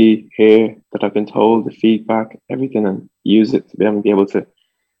able to see, hear, that I've been told, the feedback, everything, and use it to be able to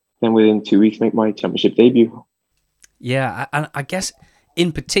then within 2 weeks make my championship debut. Yeah, and I guess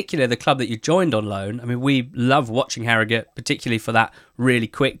in particular the club that you joined on loan, I mean, we love watching Harrogate, particularly for that really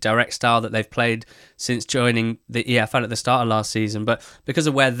quick, direct style that they've played since joining the EFL at the start of last season. But because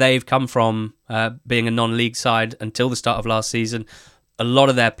of where they've come from, being a non-league side until the start of last season, a lot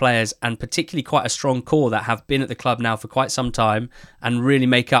of their players, and particularly quite a strong core that have been at the club now for quite some time and really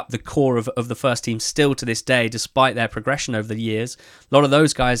make up the core of the first team still to this day, despite their progression over the years. A lot of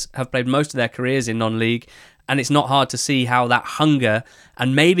those guys have played most of their careers in non-league, and it's not hard to see how that hunger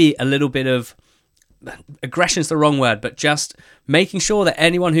and maybe a little bit of aggression's the wrong word, but just making sure that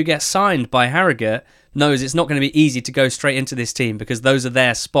anyone who gets signed by Harrogate knows it's not going to be easy to go straight into this team because those are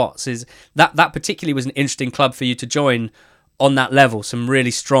their spots. Is that particularly was an interesting club for you to join on that level? Some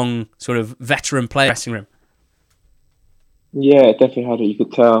really strong sort of veteran players in the dressing room. Yeah, it definitely had it. You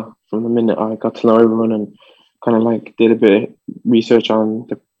could tell from the minute I got to know everyone and kind of like did a bit of research on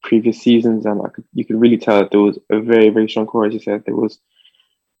the previous seasons, and you could really tell that there was a very, very strong core. As you said, there was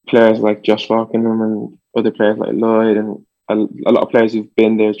players like Josh Falkenham and other players like Lloyd, and a lot of players who've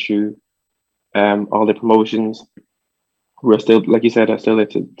been there through all the promotions, who are still, like you said, are still there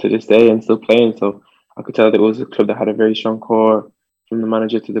to this day and still playing. So I could tell that it was a club that had a very strong core, from the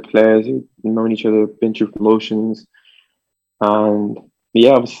manager to the players who've known each other, been through promotions. And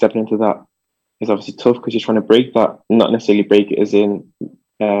yeah, obviously stepping into that is obviously tough because you're trying to break that, not necessarily break it as in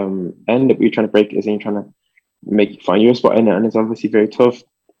end up, you're trying to break it as in you're trying to find your spot in it. And it's obviously very tough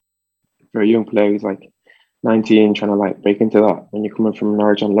for a young player who's like 19 trying to like break into that when you're coming from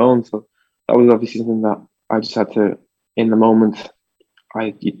Norwich on loan. So that was obviously something that I just had to, in the moment,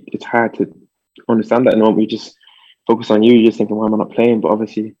 it's hard to understand that in the moment. You just focus on you, you're just thinking, why am I not playing? But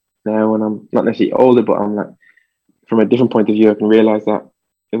obviously now, when I'm not necessarily older, but I'm like, from a different point of view, I can realize that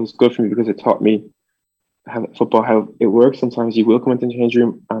it was good for me because it taught me how it works. Sometimes you will come into the change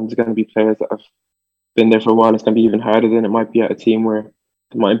room and there's going to be players that have been there for a while. It's going to be even harder than it might be at a team where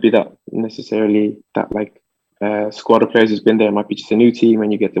there mightn't be that necessarily that like squad of players who's been there. It might be just a new team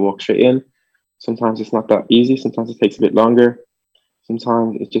and you get to walk straight in. Sometimes it's not that easy. Sometimes it takes a bit longer.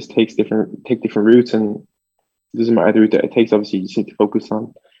 Sometimes it just takes different routes, and it doesn't matter the route that it takes. Obviously, you just need to focus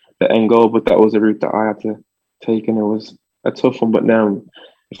on the end goal. But that was a route that I had to take, and it was a tough one. But now,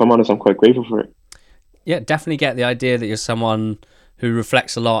 if I'm honest, I'm quite grateful for it. Yeah, definitely get the idea that you're someone who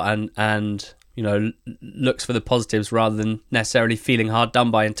reflects a lot and you know, looks for the positives rather than necessarily feeling hard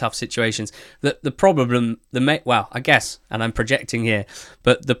done by in tough situations. The problem, well, I guess, and I'm projecting here,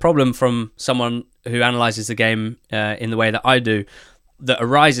 but the problem from someone who analyses the game in the way that I do, that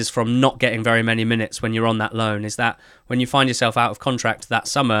arises from not getting very many minutes when you're on that loan, is that when you find yourself out of contract that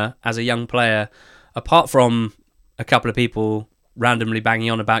summer as a young player, apart from a couple of people randomly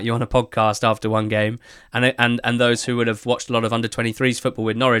banging on about you on a podcast after one game, and those who would have watched a lot of under-23s football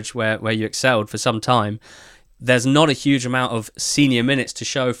with Norwich where you excelled for some time, there's not a huge amount of senior minutes to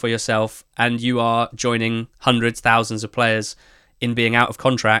show for yourself, and you are joining hundreds, thousands of players in being out of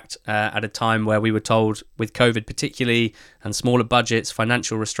contract at a time where we were told, with COVID particularly, and smaller budgets,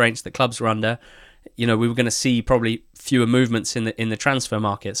 financial restraints that clubs were under, you know, we were going to see probably fewer movements in the transfer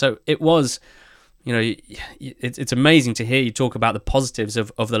market. So it was, you know, it's amazing to hear you talk about the positives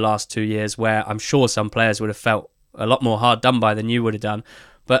of the last 2 years, where I'm sure some players would have felt a lot more hard done by than you would have done.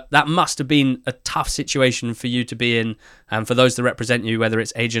 But that must have been a tough situation for you to be in, and for those that represent you, whether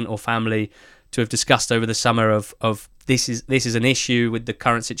it's agent or family, to have discussed over the summer of this is an issue with the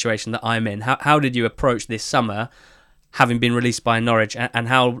current situation that I'm in. How did you approach this summer, having been released by Norwich, and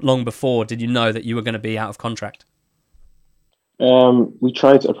how long before did you know that you were going to be out of contract? We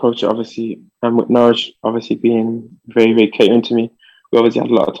tried to approach it, obviously, and with Norwich obviously being very, very catering to me, we obviously had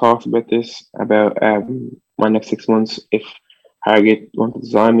a lot of talks about this, about my next 6 months, if Harrogate wanted to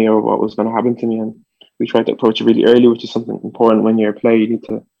sign me or what was going to happen to me. And we tried to approach it really early, which is something important when you're a player. You need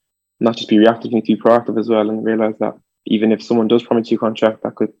to not just be reactive, you need to be proactive as well, and realise that even if someone does promise you a contract,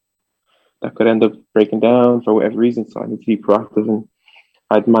 that could end up breaking down for whatever reason. So I need to be proactive, and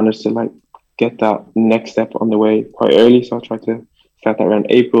I'd managed to like get that next step on the way quite early. So I tried to start that around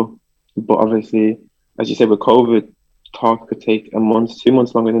April. But obviously, as you said, with COVID, talk could take a month, 2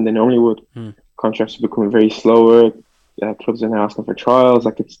 months longer than they normally would. Contracts are becoming very slower. Clubs are now asking for trials.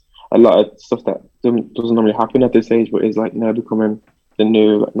 Like, it's a lot of stuff that doesn't normally happen at this age, but is like now becoming the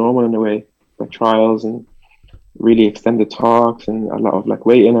new like, normal in a way, like trials and really extended talks and a lot of like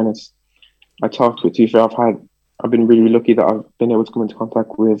waiting. And I talked with Tifa. I've been really lucky that I've been able to come into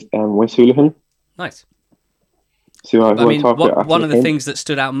contact with Wes Houlihan. Nice. So I mean, talked with one of the things that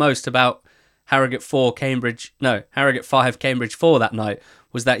stood out most about Harrogate 5, Cambridge 4 that night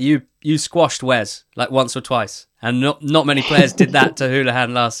was that you squashed Wes like once or twice, and not many players did that to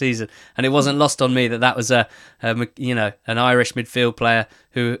Houlihan last season. And it wasn't lost on me that was an Irish midfield player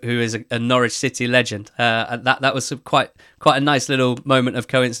who is a Norwich City legend. That was quite a nice little moment of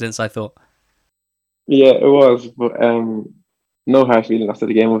coincidence, I thought. Yeah, it was, but no hard feelings after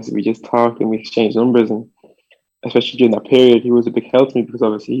the game. Obviously, we just talked and we exchanged numbers, and especially during that period, he was a big help to me because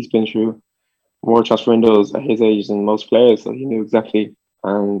obviously he's been through more transfer windows at his age than most players, so he knew exactly.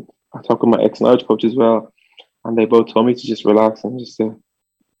 And I talked with my ex-Norwich coach as well, and they both told me to just relax and just there's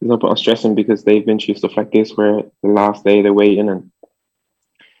no point on stressing because they've been through stuff like this where the last day they're waiting and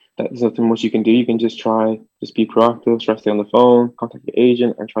there's nothing much you can do. You can just be proactive, try to stay on the phone, contact your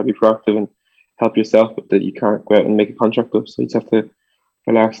agent, and try to be proactive and help yourself. But that you can't go out and make a contract up, so you just have to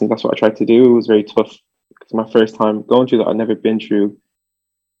relax, and that's what I tried to do. It was very tough because my first time going through that. I'd never been through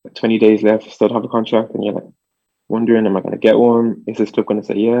 20 days left, still have a contract, and you're like wondering, am I going to get one? Is this club going to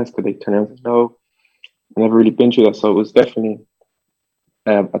say yes? Could they turn around and say no? I've never really been through that, so it was definitely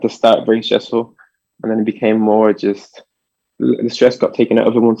at the start very stressful, and then it became more just the stress got taken out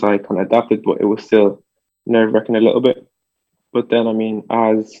of it once I kind of adapted, but it was still nerve-wracking a little bit. But then, I mean,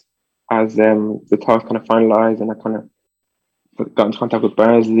 as the talks kind of finalised and I kind of got in contact with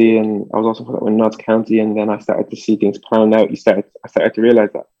Barnsley, and I was also in contact with Notts County, and then I started to see things pan out. I started to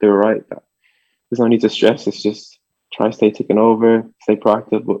realise that they were right, that there's no need to stress. It's just try to stay taken over, stay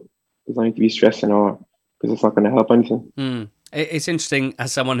proactive, but there's no need to be stressing or because it's not going to help anything. It's interesting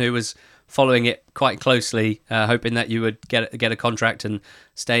as someone who was following it quite closely, hoping that you would get a contract and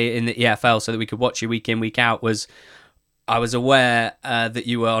stay in the EFL so that we could watch you week in, week out. I was aware that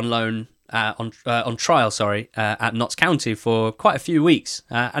you were on loan on trial, at Notts County for quite a few weeks.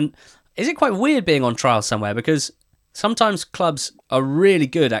 And is it quite weird being on trial somewhere? Because sometimes clubs are really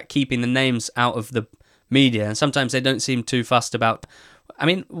good at keeping the names out of the media, and sometimes they don't seem too fussed about. I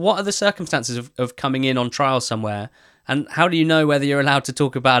mean, what are the circumstances of coming in on trial somewhere? And how do you know whether you're allowed to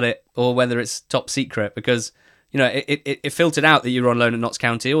talk about it or whether it's top secret? Because, it filtered out that you were on loan at Notts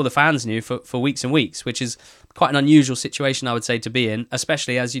County. All the fans knew for weeks and weeks, which is quite an unusual situation, I would say, to be in,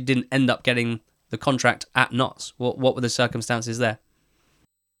 especially as you didn't end up getting the contract at Notts. What were the circumstances there?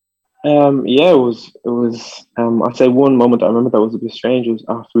 It was. I'd say one moment I remember that was a bit strange was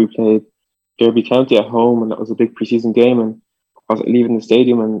after we played Derby County at home, and that was a big pre-season game, and I was leaving the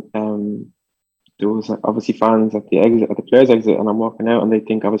stadium, and there was obviously fans at the players' exit, and I'm walking out, and they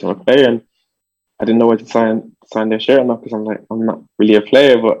think I was a player, and I didn't know where to sign their shirt or not because I'm not really a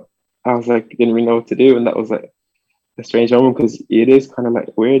player, but I was like, didn't really know what to do, and that was like a strange moment because it is kind of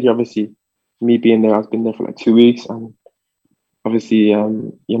like weird. You obviously, me being there, I've been there for like 2 weeks, and obviously,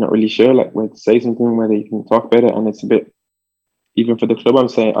 you're not really sure like where to say something, whether you can talk about it, and it's a bit, even for the club,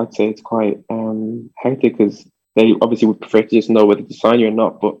 I'd say it's quite hectic because they obviously would prefer to just know whether to sign you or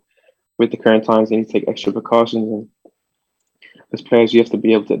not, but with the current times, they need to take extra precautions, and as players, you have to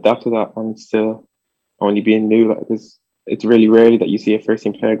be able to adapt to that, and still only being new. Like this, it's really rarely that you see a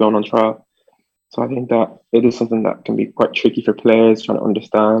first-team player going on trial. So I think that it is something that can be quite tricky for players trying to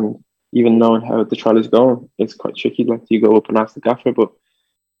understand, even knowing how the trial is going. It's quite tricky. Like you go up and ask the gaffer, but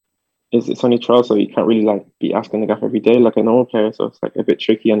it's only a trial, so you can't really like be asking the gaffer every day like a normal player. So it's like a bit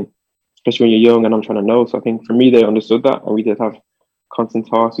tricky, and especially when you're young and I'm trying to know. So I think for me, they understood that, and we did have constant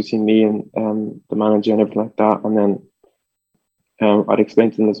talks between me and the manager and everything like that. And then I'd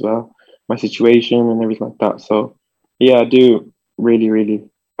explain to them as well my situation and everything like that. So yeah, I do really.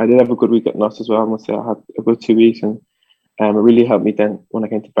 I did have a good week at Notts as well. I must say I had a good 2 weeks, and it really helped me then when I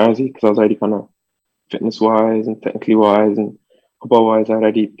came to Barnsley because I was already kind of fitness wise and technically wise and football wise. I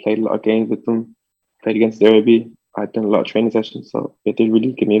already played a lot of games with them, played against Derby. I'd done a lot of training sessions, so it did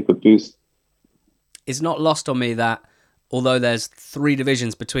really give me a good boost. It's not lost on me that although there's 3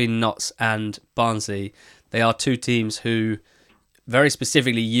 divisions between Notts and Barnsley, they are 2 teams who very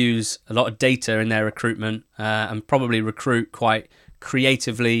specifically use a lot of data in their recruitment and probably recruit quite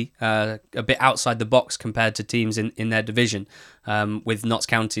creatively, a bit outside the box compared to teams in their division, with Notts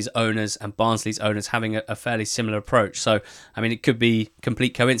County's owners and Barnsley's owners having a fairly similar approach. So, I mean, it could be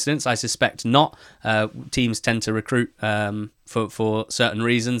complete coincidence. I suspect not. Teams tend to recruit for certain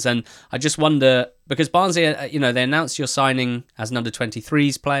reasons, and I just wonder, because Barnsley, they announced your signing as an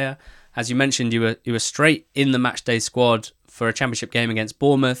under-23s player. As you mentioned, you were straight in the matchday squad for a championship game against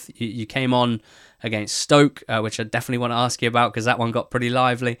Bournemouth. You came on against Stoke, which I definitely want to ask you about because that one got pretty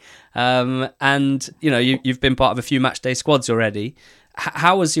lively. And you've been part of a few matchday squads already.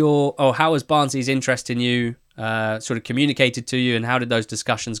 How was Barnsley's interest in you sort of communicated to you, and how did those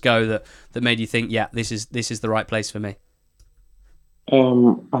discussions go that made you think, yeah, this is the right place for me?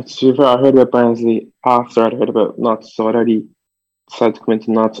 Actually, I heard about Barnsley after I'd heard about Notts, so I'd already decided to come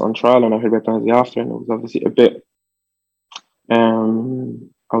into Notts on trial, and I heard about Barnsley after, and it was obviously a bit, I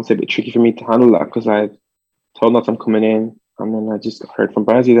would say, a bit tricky for me to handle that because I told Notts I'm coming in, and then I just heard from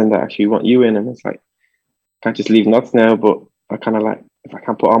Barnsley then that actually want you in, and it's like, I can't just leave Notts now, but I kind of like, if I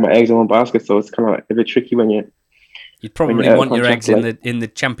can't put all my eggs in one basket, so it's kind of like a bit tricky when you'd probably want your eggs in the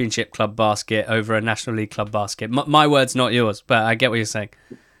Championship club basket over a National League club basket. My words, not yours, but I get what you're saying.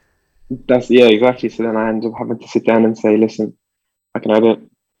 Exactly. So then I ended up having to sit down and say, listen, I can either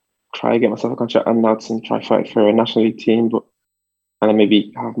try to get myself a contract and Notts and try fight for a National League team, and then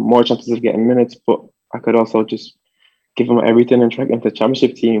maybe have more chances of getting minutes, but I could also just give them everything and try to get into the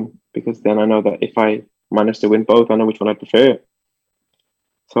Championship team, because then I know that if I manage to win both, I know which one I prefer.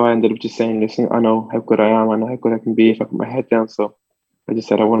 So I ended up just saying, listen, I know how good I am, I know how good I can be if I put my head down. So I just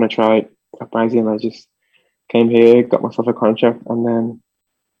said I want to try at Barnsley, and I just came here, got myself a contract, and then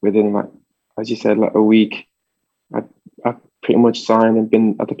within, like, as you said, like a week, I pretty much signed and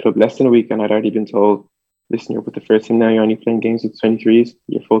been at the club less than a week, and I'd already been told, listen, you're with the first team now, you're only playing games with 23s,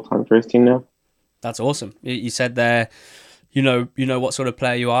 you're full-time first team now. That's awesome. You said there, you know what sort of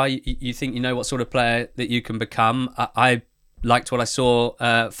player you are. You think you know what sort of player that you can become. I liked what I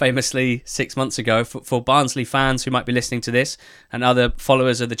saw famously 6 months ago. For Barnsley fans who might be listening to this and other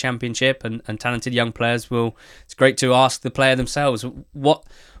followers of the Championship and talented young players, it's great to ask the player themselves, what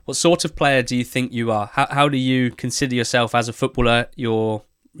sort of player do you think you are? How do you consider yourself as a footballer? Your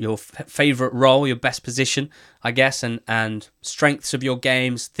favourite role, your best position, I guess, and strengths of your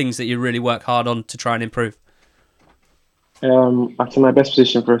games, things that you really work hard on to try and improve? I'd say my best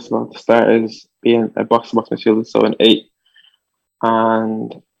position, first of all, to start, is being a box-to-box midfielder, so an 8.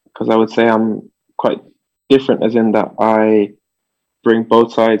 And because I would say I'm quite different, as in that I bring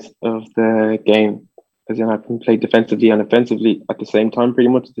both sides of the game, as in I can play defensively and offensively at the same time, pretty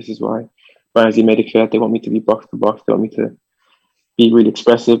much. This is why Barnsley made it clear that they want me to be box-to-box, they want me to be really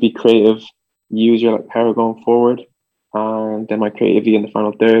expressive, be creative, use your power going forward, and then my creativity in the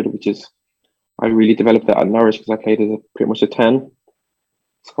final third, which is, I really developed that at Norwich because I played as pretty much a 10.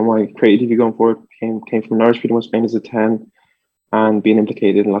 So my creativity going forward came from Norwich, pretty much playing as a 10 and being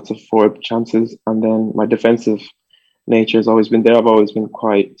implicated in lots of forward chances. And then my defensive nature has always been there. I've always been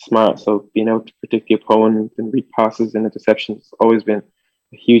quite smart, so being able to predict the opponent and read passes and interceptions has always been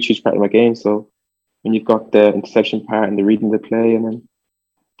a huge part of my game. So when you've got the interception part and the reading the play, and then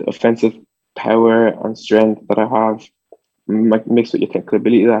the offensive power and strength that I have mixed with your technical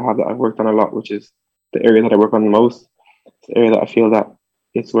ability that I have, that I've worked on a lot, which is the area that I work on the most. It's the area that I feel that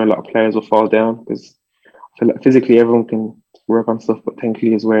it's where a lot of players will fall down, because I feel like physically everyone can work on stuff, but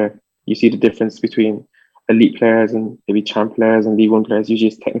technically is where you see the difference between elite players and maybe champ players and League One players. Usually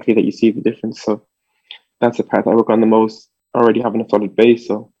it's technically that you see the difference. So that's the part that I work on the most, already having a solid base.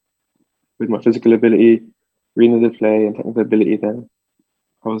 So with my physical ability, reading the play and technical ability, then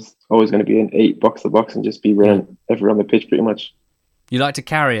I was always going to be an 8 box-to-box and just be running everywhere on the pitch pretty much. You like to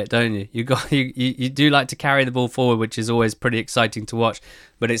carry it, don't you? You do like to carry the ball forward, which is always pretty exciting to watch.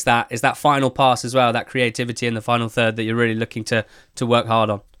 But it's that final pass as well, that creativity in the final third that you're really looking to work hard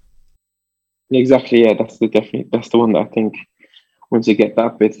on. Exactly, yeah. That's the one that I think once you get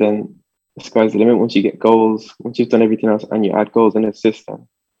that bit, then the sky's the limit. Once you get goals, once you've done everything else and you add goals and assists, then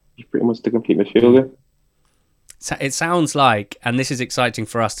you're pretty much the complete midfielder. It sounds like, and this is exciting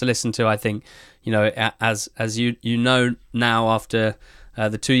for us to listen to, I think, as you know now after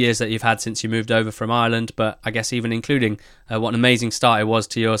the 2 years that you've had since you moved over from Ireland, but I guess even including what an amazing start it was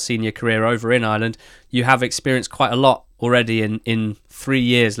to your senior career over in Ireland, you have experienced quite a lot already in 3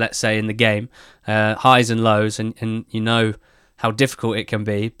 years, let's say, in the game, highs and lows, and you know how difficult it can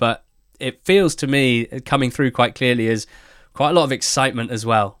be, but it feels to me, coming through quite clearly, as quite a lot of excitement as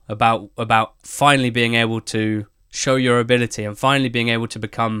well about finally being able to show your ability and finally being able to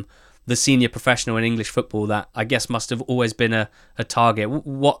become the senior professional in English football that I guess must have always been a target.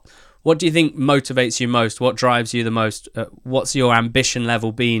 What do you think motivates you most? What drives you the most? What's your ambition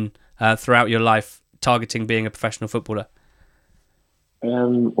level been throughout your life targeting being a professional footballer?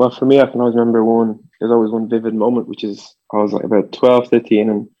 Well, for me, I can always remember there's always one vivid moment, which is I was like about 12,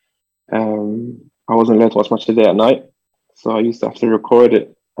 13, and I wasn't allowed to watch much of the day at night. So I used to have to record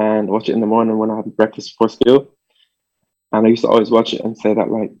it and watch it in the morning when I had breakfast before school. And I used to always watch it and say that,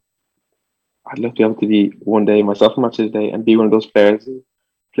 like, I'd love to be able to be one day myself on Match of the Day and be one of those players who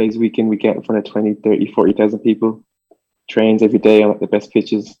plays week in, week out in front of 20, 30, 40,000 people, trains every day on the best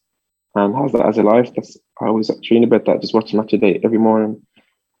pitches, and has that as a life. I always dream about that, just watching Match of the Day every morning.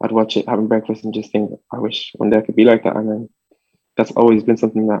 I'd watch it having breakfast and just think, I wish one day I could be like that. And then that's always been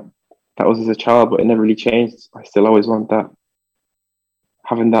something that was as a child, but it never really changed. I still always want that,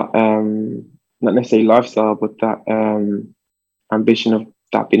 having that, not necessarily lifestyle, but that ambition of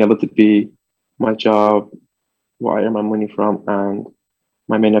that being able to be my job, what I earn my money from, and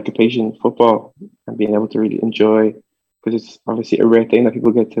my main occupation, football, and being able to really enjoy, because it's obviously a rare thing that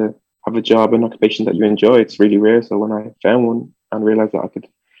people get to have a job and occupation that you enjoy. It's really rare. So when I found one and realized that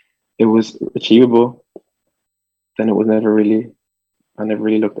it was achievable, then it was I never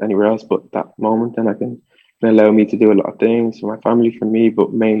really looked anywhere else but that moment. And I can allow me to do a lot of things for my family, for me,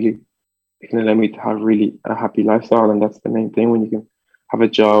 but mainly it can allow me to have really a happy lifestyle. And that's the main thing, when you can have a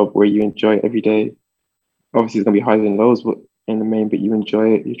job where you enjoy it every day. Obviously, it's going to be highs and lows, but in the main bit, you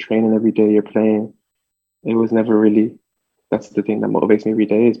enjoy it. You're training every day, you're playing. It was never really, that's the thing that motivates me every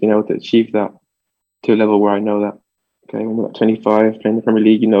day, is being able to achieve that to a level where I know that, okay, when you're at 25, playing the Premier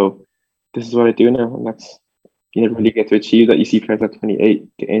League, this is what I do now. And you never really get to achieve that. You see players at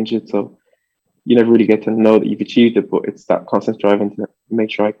 28 get injured, so you never really get to know that you've achieved it, but it's that constant driving to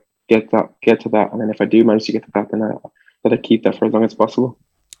make sure I get to that. And then if I do manage to get to that, then I keep that for as long as possible.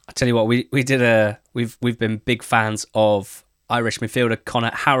 I tell you what, we've been big fans of Irish midfielder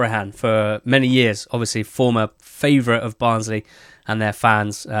Conor Hourihane for many years. Obviously, former favourite of Barnsley and their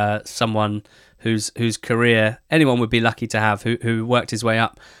fans. Someone whose career anyone would be lucky to have. Who worked his way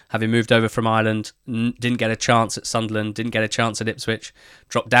up, having moved over from Ireland, didn't get a chance at Sunderland, didn't get a chance at Ipswich,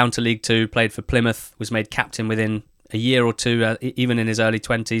 dropped down to League Two, played for Plymouth, was made captain within a year or two, even in his early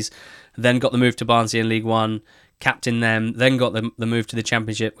 20s. Then got the move to Barnsley in League One. Captained them, then got the move to the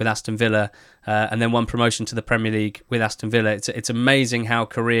Championship with Aston Villa, and then won promotion to the Premier League with Aston Villa. It's amazing how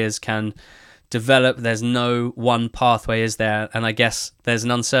careers can develop. There's no one pathway, is there? And I guess there's an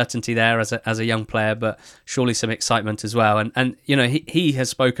uncertainty there as a young player, but surely some excitement as well. And he has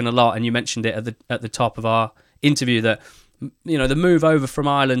spoken a lot, and you mentioned it at the top of our interview, that the move over from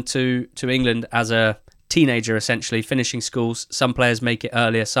Ireland to England as a teenager, essentially finishing schools. Some players make it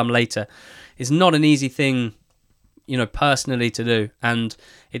earlier, some later. Is not an easy thing, personally to do. And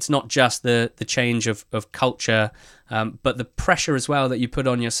it's not just the change of culture, but the pressure as well that you put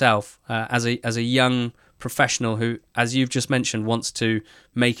on yourself as a young professional who, as you've just mentioned, wants to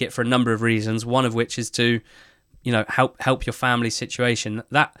make it for a number of reasons, one of which is to help your family situation.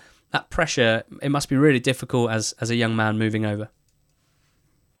 That pressure, it must be really difficult as a young man moving over.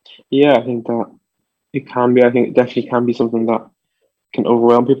 Yeah, I think that it can be. I think it definitely can be something that can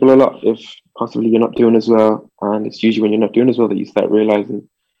overwhelm people a lot if possibly you're not doing as well. And it's usually when you're not doing as well that you start realizing,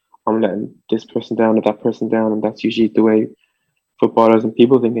 I'm letting this person down or that person down. And that's usually the way footballers and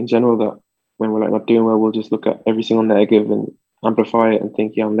people think in general, that when we're not doing well, we'll just look at every single negative and amplify it and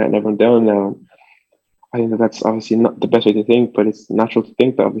think, yeah, I'm letting everyone down now. And I think that's obviously not the best way to think, but it's natural to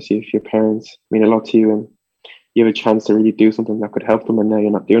think that obviously if your parents mean a lot to you and you have a chance to really do something that could help them and now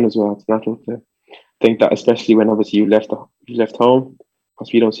you're not doing as well, it's natural to think that, especially when obviously you left home,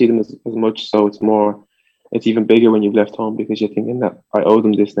 because we don't see them as much. So it's even bigger when you've left home, because you're thinking that I owe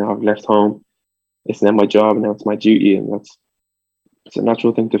them this now. I've left home. It's now my job, and now it's my duty, and it's a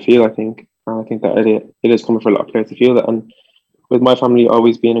natural thing to feel, I think. And I think that it is coming for a lot of players to feel that. And with my family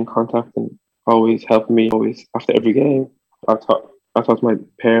always being in contact and always helping me, always after every game, I talk to my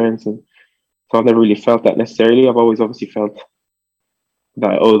parents, and so I've never really felt that necessarily. I've always obviously felt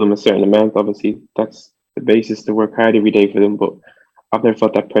that I owe them a certain amount. Obviously, that's the basis to work hard every day for them. But I've never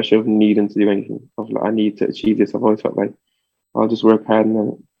felt that pressure of needing to do anything. Of like, I need to achieve this. I've always felt like I'll just work hard and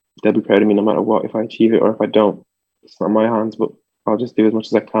then they'll be proud of me no matter what. If I achieve it or if I don't, it's not in my hands. But I'll just do as much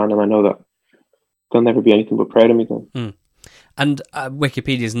as I can, and I know that they'll never be anything but proud of me then. And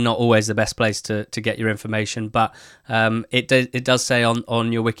Wikipedia is not always the best place to get your information, but it does say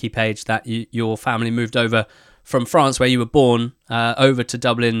on your wiki page that your family moved over from France, where you were born, over to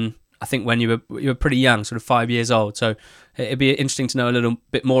Dublin, I think when you were pretty young, sort of 5 years old. So it'd be interesting to know a little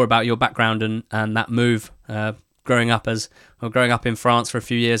bit more about your background and that move, growing up in France for a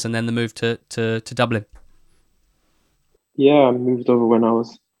few years and then the move to Dublin. Yeah, I moved over when I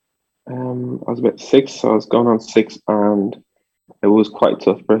was about 6, so I was going on 6, and it was quite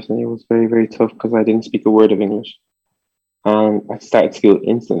tough personally. It was very, very tough because I didn't speak a word of English. And I started school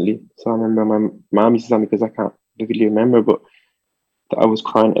instantly. So I remember my mom used to tell me, because I can't vividly remember, but that I was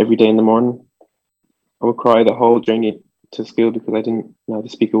crying every day in the morning. I would cry the whole journey to school because I didn't know how to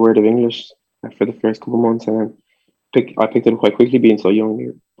speak a word of English for the first couple of months. And then I picked it up quite quickly, being so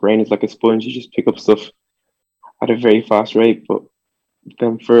young. brain is like a sponge. You just pick up stuff at a very fast rate. But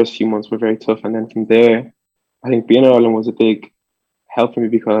the first few months were very tough, and then from there, I think being in Ireland was a big help for me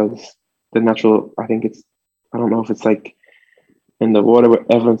because the natural. I don't know if it's like in the water where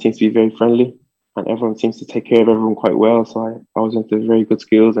everyone seems to be very friendly and everyone seems to take care of everyone quite well. So I was into very good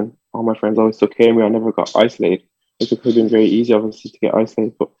schools and all my friends always took care of me. I never got isolated, which could have been very easy, obviously, to get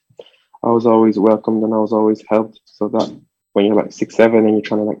isolated, but I was always welcomed and I was always helped. So that when you're like 6, 7 and you're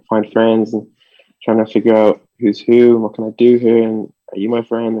trying to like find friends and trying to figure out who's who and what can I do here and are you my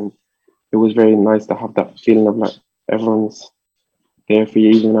friend? And it was very nice to have that feeling of like everyone's there for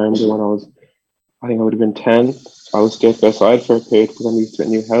you. Even I remember when I think I would have been 10, I was scared to go outside for a period because I moved to a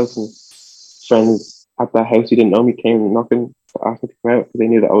new house and friends at that house who didn't know me came knocking to ask me to come out because they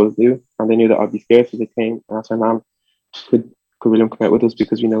knew that I was new and they knew that I'd be scared, so they came and asked my mum, could William come out with us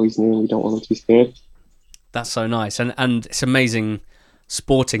because we know he's new and we don't want him to be scared. That's so nice. And it's amazing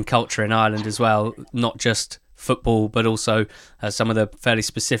sporting culture in Ireland as well, not just football, but also some of the fairly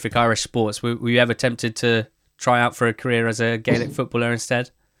specific Irish sports. Were you ever tempted to try out for a career as a Gaelic footballer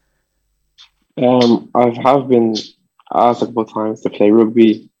instead? I have been asked a couple of times to play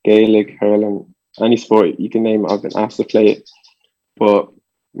rugby, Gaelic, hurling, any sport you can name. I've been asked to play it, but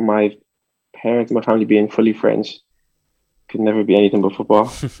my parents and my family being fully French could never be anything but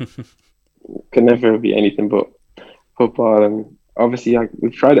football. Could never be anything but football. And obviously,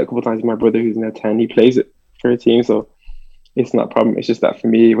 we've tried it a couple of times. My brother, who's now 10, he plays it for a team, so it's not a problem. It's just that for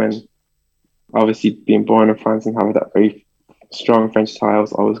me, when obviously being born in France and having that very strong French tie, I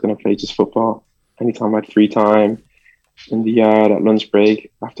was always going to play just football. Anytime I had free time, in the yard, at lunch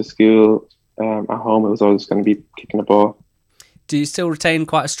break, after school, at home, it was always going to be kicking the ball. Do you still retain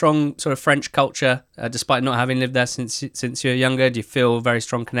quite a strong sort of French culture, despite not having lived there since you were younger? Do you feel a very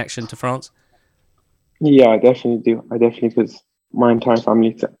strong connection to France? Yeah, I definitely do. Because my entire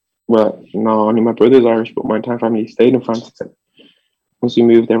family, well, no, only my brother's Irish, but my entire family stayed in France. Once we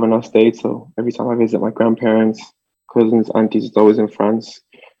moved, everyone else stayed. So every time I visit my grandparents, cousins, aunties, it's always in France.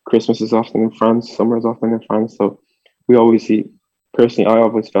 Christmas is often in France. Summer is often in France. So we always see, personally, I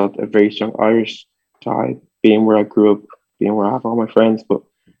always felt a very strong Irish tie, being where I grew up, being where I have all my friends. But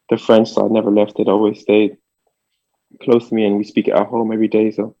the French side never left. It always stayed close to me and we speak it at home every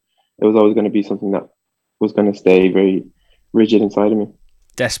day. So it was always going to be something that was going to stay very rigid inside of me.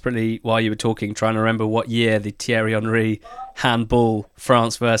 Desperately, while you were talking, trying to remember what year the Thierry Henry handball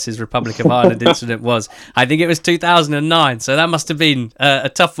France versus Republic of Ireland incident was. I think it was 2009, so that must have been a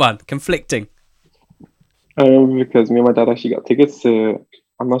tough one, conflicting. I remember because me and my dad actually got tickets to,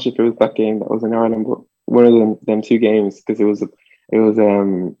 I'm not sure if it was that game that was in Ireland, but one of them two games, because it was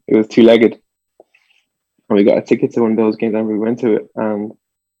two-legged. And we got a ticket to one of those games and we went to it. And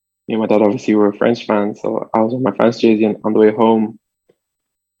me and my dad obviously were a French fan, so I was in my France jersey, and on the way home,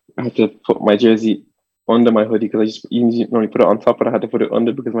 I had to put my jersey under my hoodie because I just normally put it on top, but I had to put it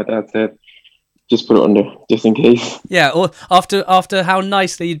under because my dad said, just put it under, just in case. Yeah, or after how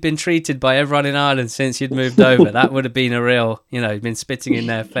nicely you'd been treated by everyone in Ireland since you'd moved over, that would have been a real, you'd been spitting in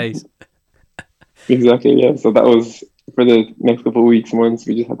their face. Exactly, yeah. So that was, for the next couple of weeks, months,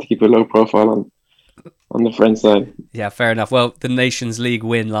 we just had to keep a low profile on the French side. Yeah, fair enough. Well, the Nations League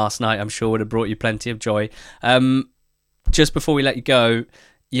win last night, I'm sure, would have brought you plenty of joy. Just before we let you go,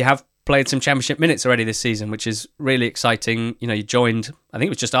 you have played some championship minutes already this season, which is really exciting. You joined, I think it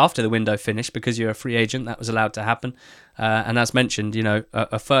was just after the window finished because you're a free agent. That was allowed to happen. And as mentioned,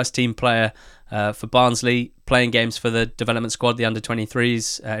 a first team player for Barnsley, playing games for the development squad, the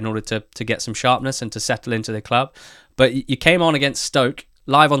under-23s, in order to get some sharpness and to settle into the club. But you came on against Stoke,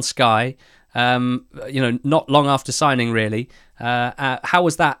 live on Sky, not long after signing, really. How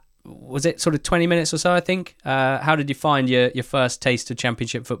was that? Was it sort of 20 minutes or so, I think? How did you find your first taste of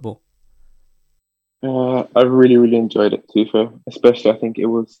championship football? I really, really enjoyed it, to be fair. Especially, I think it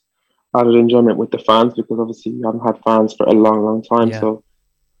was added enjoyment with the fans because obviously you haven't had fans for a long, long time. Yeah. So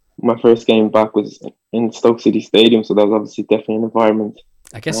my first game back was in Stoke City Stadium, so that was obviously definitely an environment.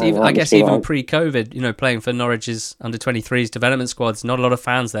 I guess even pre-COVID, playing for Norwich's under-23s development squads, not a lot of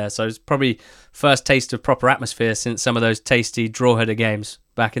fans there. So it's probably first taste of proper atmosphere since some of those tasty draw-header games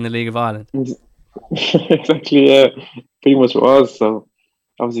back in the League of Ireland. Exactly, yeah. Pretty much it was. So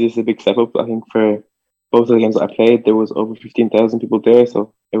obviously it's a big step up. I think for both of the games that I played, there was over 15,000 people there.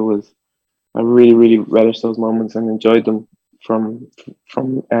 So I really, really relished those moments and enjoyed them from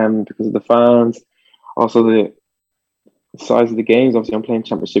because of the fans. Also the size of the games. Obviously I'm playing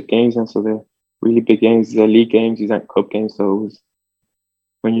championship games and so they're really big games. These are league games, these aren't cup games. So it was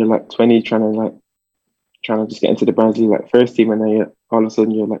when you're like 20 trying to just get into the Barnsley first team, and then all of a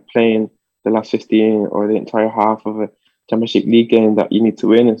sudden you're playing the last 15 or the entire half of a Championship League game that you need to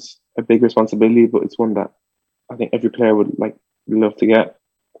win. It's a big responsibility, but it's one that I think every player would love to get.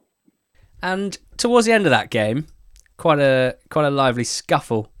 And towards the end of that game, quite a lively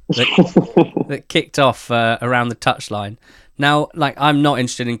scuffle that kicked off around the touchline. Now, I'm not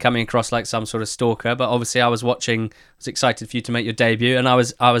interested in coming across like some sort of stalker, but obviously I was excited for you to make your debut, and I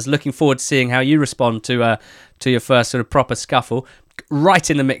was looking forward to seeing how you respond to your first sort of proper scuffle. Right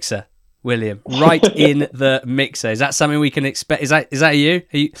in the mixer, William. Right in the mixer. Is that something we can expect? Is that you?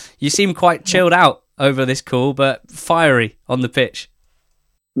 You seem quite chilled out over this call, but fiery on the pitch.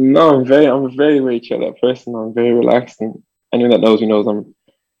 No, I'm a very, very chilled out person. I'm very relaxed, and anyone that knows me knows I'm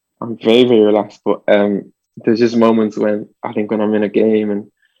very, very relaxed. But there's just moments when I think when I'm in a game and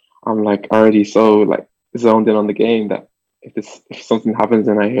I'm already so zoned in on the game that if something happens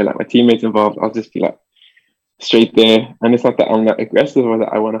and I hear my teammates involved, I'll just be straight there. And it's not that I'm not aggressive or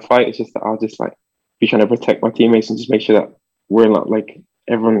that I want to fight. It's just that I'll just be trying to protect my teammates and just make sure that we're not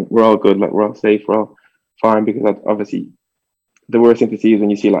everyone. We're all good. We're all safe. We're all fine, because that's obviously the worst thing to see is when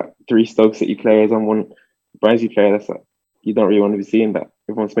you see 3 Stoke City players and 1 Barnsley player. That's you don't really want to be seeing that.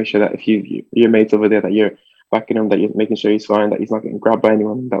 Everyone wants to make sure that if your mates over there, that you're backing him, that you're making sure he's fine, that he's not getting grabbed by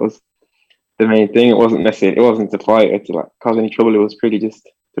anyone. That was the main thing. It wasn't to fight or to cause any trouble. It was pretty just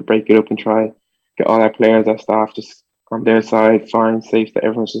to break it up and try get all our players, our staff just on their side, fine, safe, that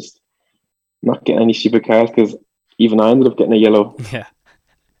everyone's just not getting any stupid cards, because even I ended up getting a yellow. Yeah.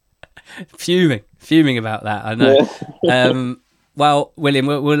 Fuming about that, I know. Yeah. Well, William,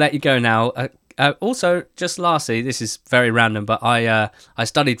 we'll let you go now. Also, just lastly, this is very random, but I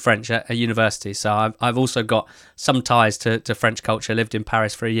studied French at a university, so I've also got some ties to French culture. Lived in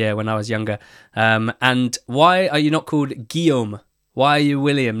Paris for a year when I was younger. And why are you not called Guillaume? Why are you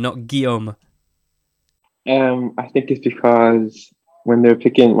William, not Guillaume? I think it's because when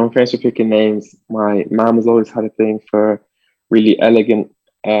friends were picking names, my mom has always had a thing for really elegant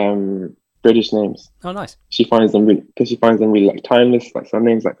British names. Oh, nice. She finds them really timeless. Some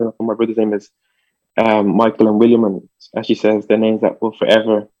names, my brother's name is Michael and William, and as she says, they're names that will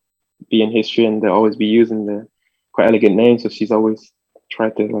forever be in history, and they'll always be used, and they're quite elegant names. So she's always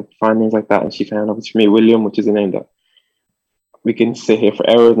tried to find names like that, and she found obviously for me William, which is a name that we can sit here for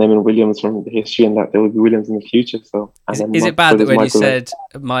hours naming Williams from the history, and that there will be Williams in the future. So is it bad that when Michael, you said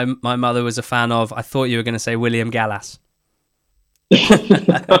my mother was a fan of, I thought you were going to say William Gallas?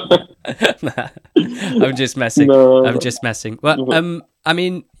 I'm just messing. No. I'm just messing. Well, I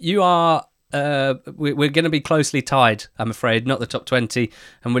mean, you are. We're going to be closely tied, I'm afraid. Not the top 20,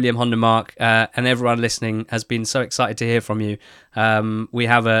 and William Hondermarck, and everyone listening has been so excited to hear from you. We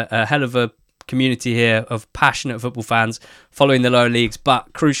have a hell of a community here of passionate football fans following the lower leagues,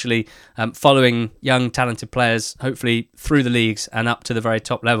 but crucially following young talented players hopefully through the leagues and up to the very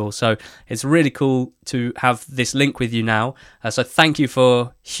top level. So it's really cool to have this link with you now, so thank you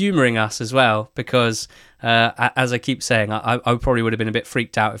for humouring us as well, because as I keep saying, I probably would have been a bit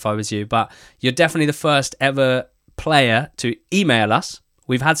freaked out if I was you, but you're definitely the first ever player to email us.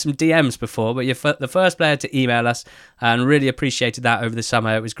 We've had some DMs before, but you're the first player to email us, and really appreciated that over the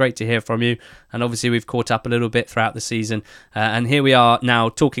summer. It was great to hear from you, and obviously we've caught up a little bit throughout the season, and here we are now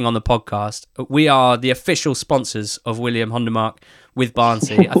talking on the podcast. We are the official sponsors of William Hondermarck with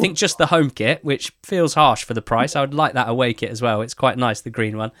Barnsley. I think just the home kit, which feels harsh for the price. I would like that away kit as well. It's quite nice, the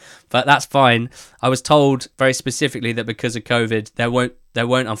green one, but that's fine. I was told very specifically that because of COVID, there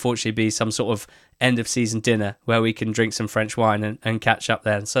won't unfortunately be some sort of end of season dinner where we can drink some French wine and catch up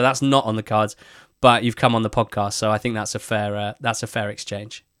then. So that's not on the cards, but you've come on the podcast, so I think that's a fair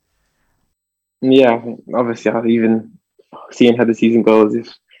exchange. Yeah, obviously, I've even seeing how the season goes.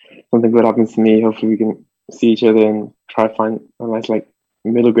 If something good happens to me, hopefully we can see each other and try to find a nice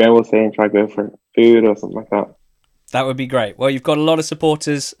middle ground, we'll say, and try to go for food or something like that. That would be great. Well, you've got a lot of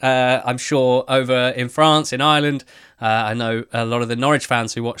supporters, I'm sure, over in France, in Ireland. I know a lot of the Norwich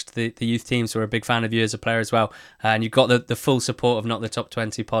fans who watched the youth teams were a big fan of you as a player as well. And you've got the full support of Not the Top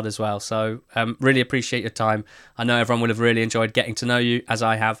 20 pod as well. So really appreciate your time. I know everyone will have really enjoyed getting to know you, as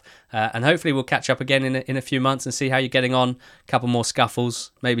I have. And hopefully we'll catch up again in a few months and see how you're getting on. A couple more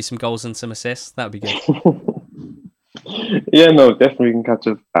scuffles, maybe some goals and some assists. That would be good. Yeah, no, definitely we can catch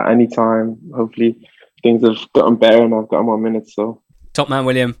up at any time. Hopefully things have gotten better and I've got more minutes. So top man,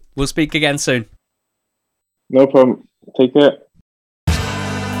 William. We'll speak again soon. No problem. Take care.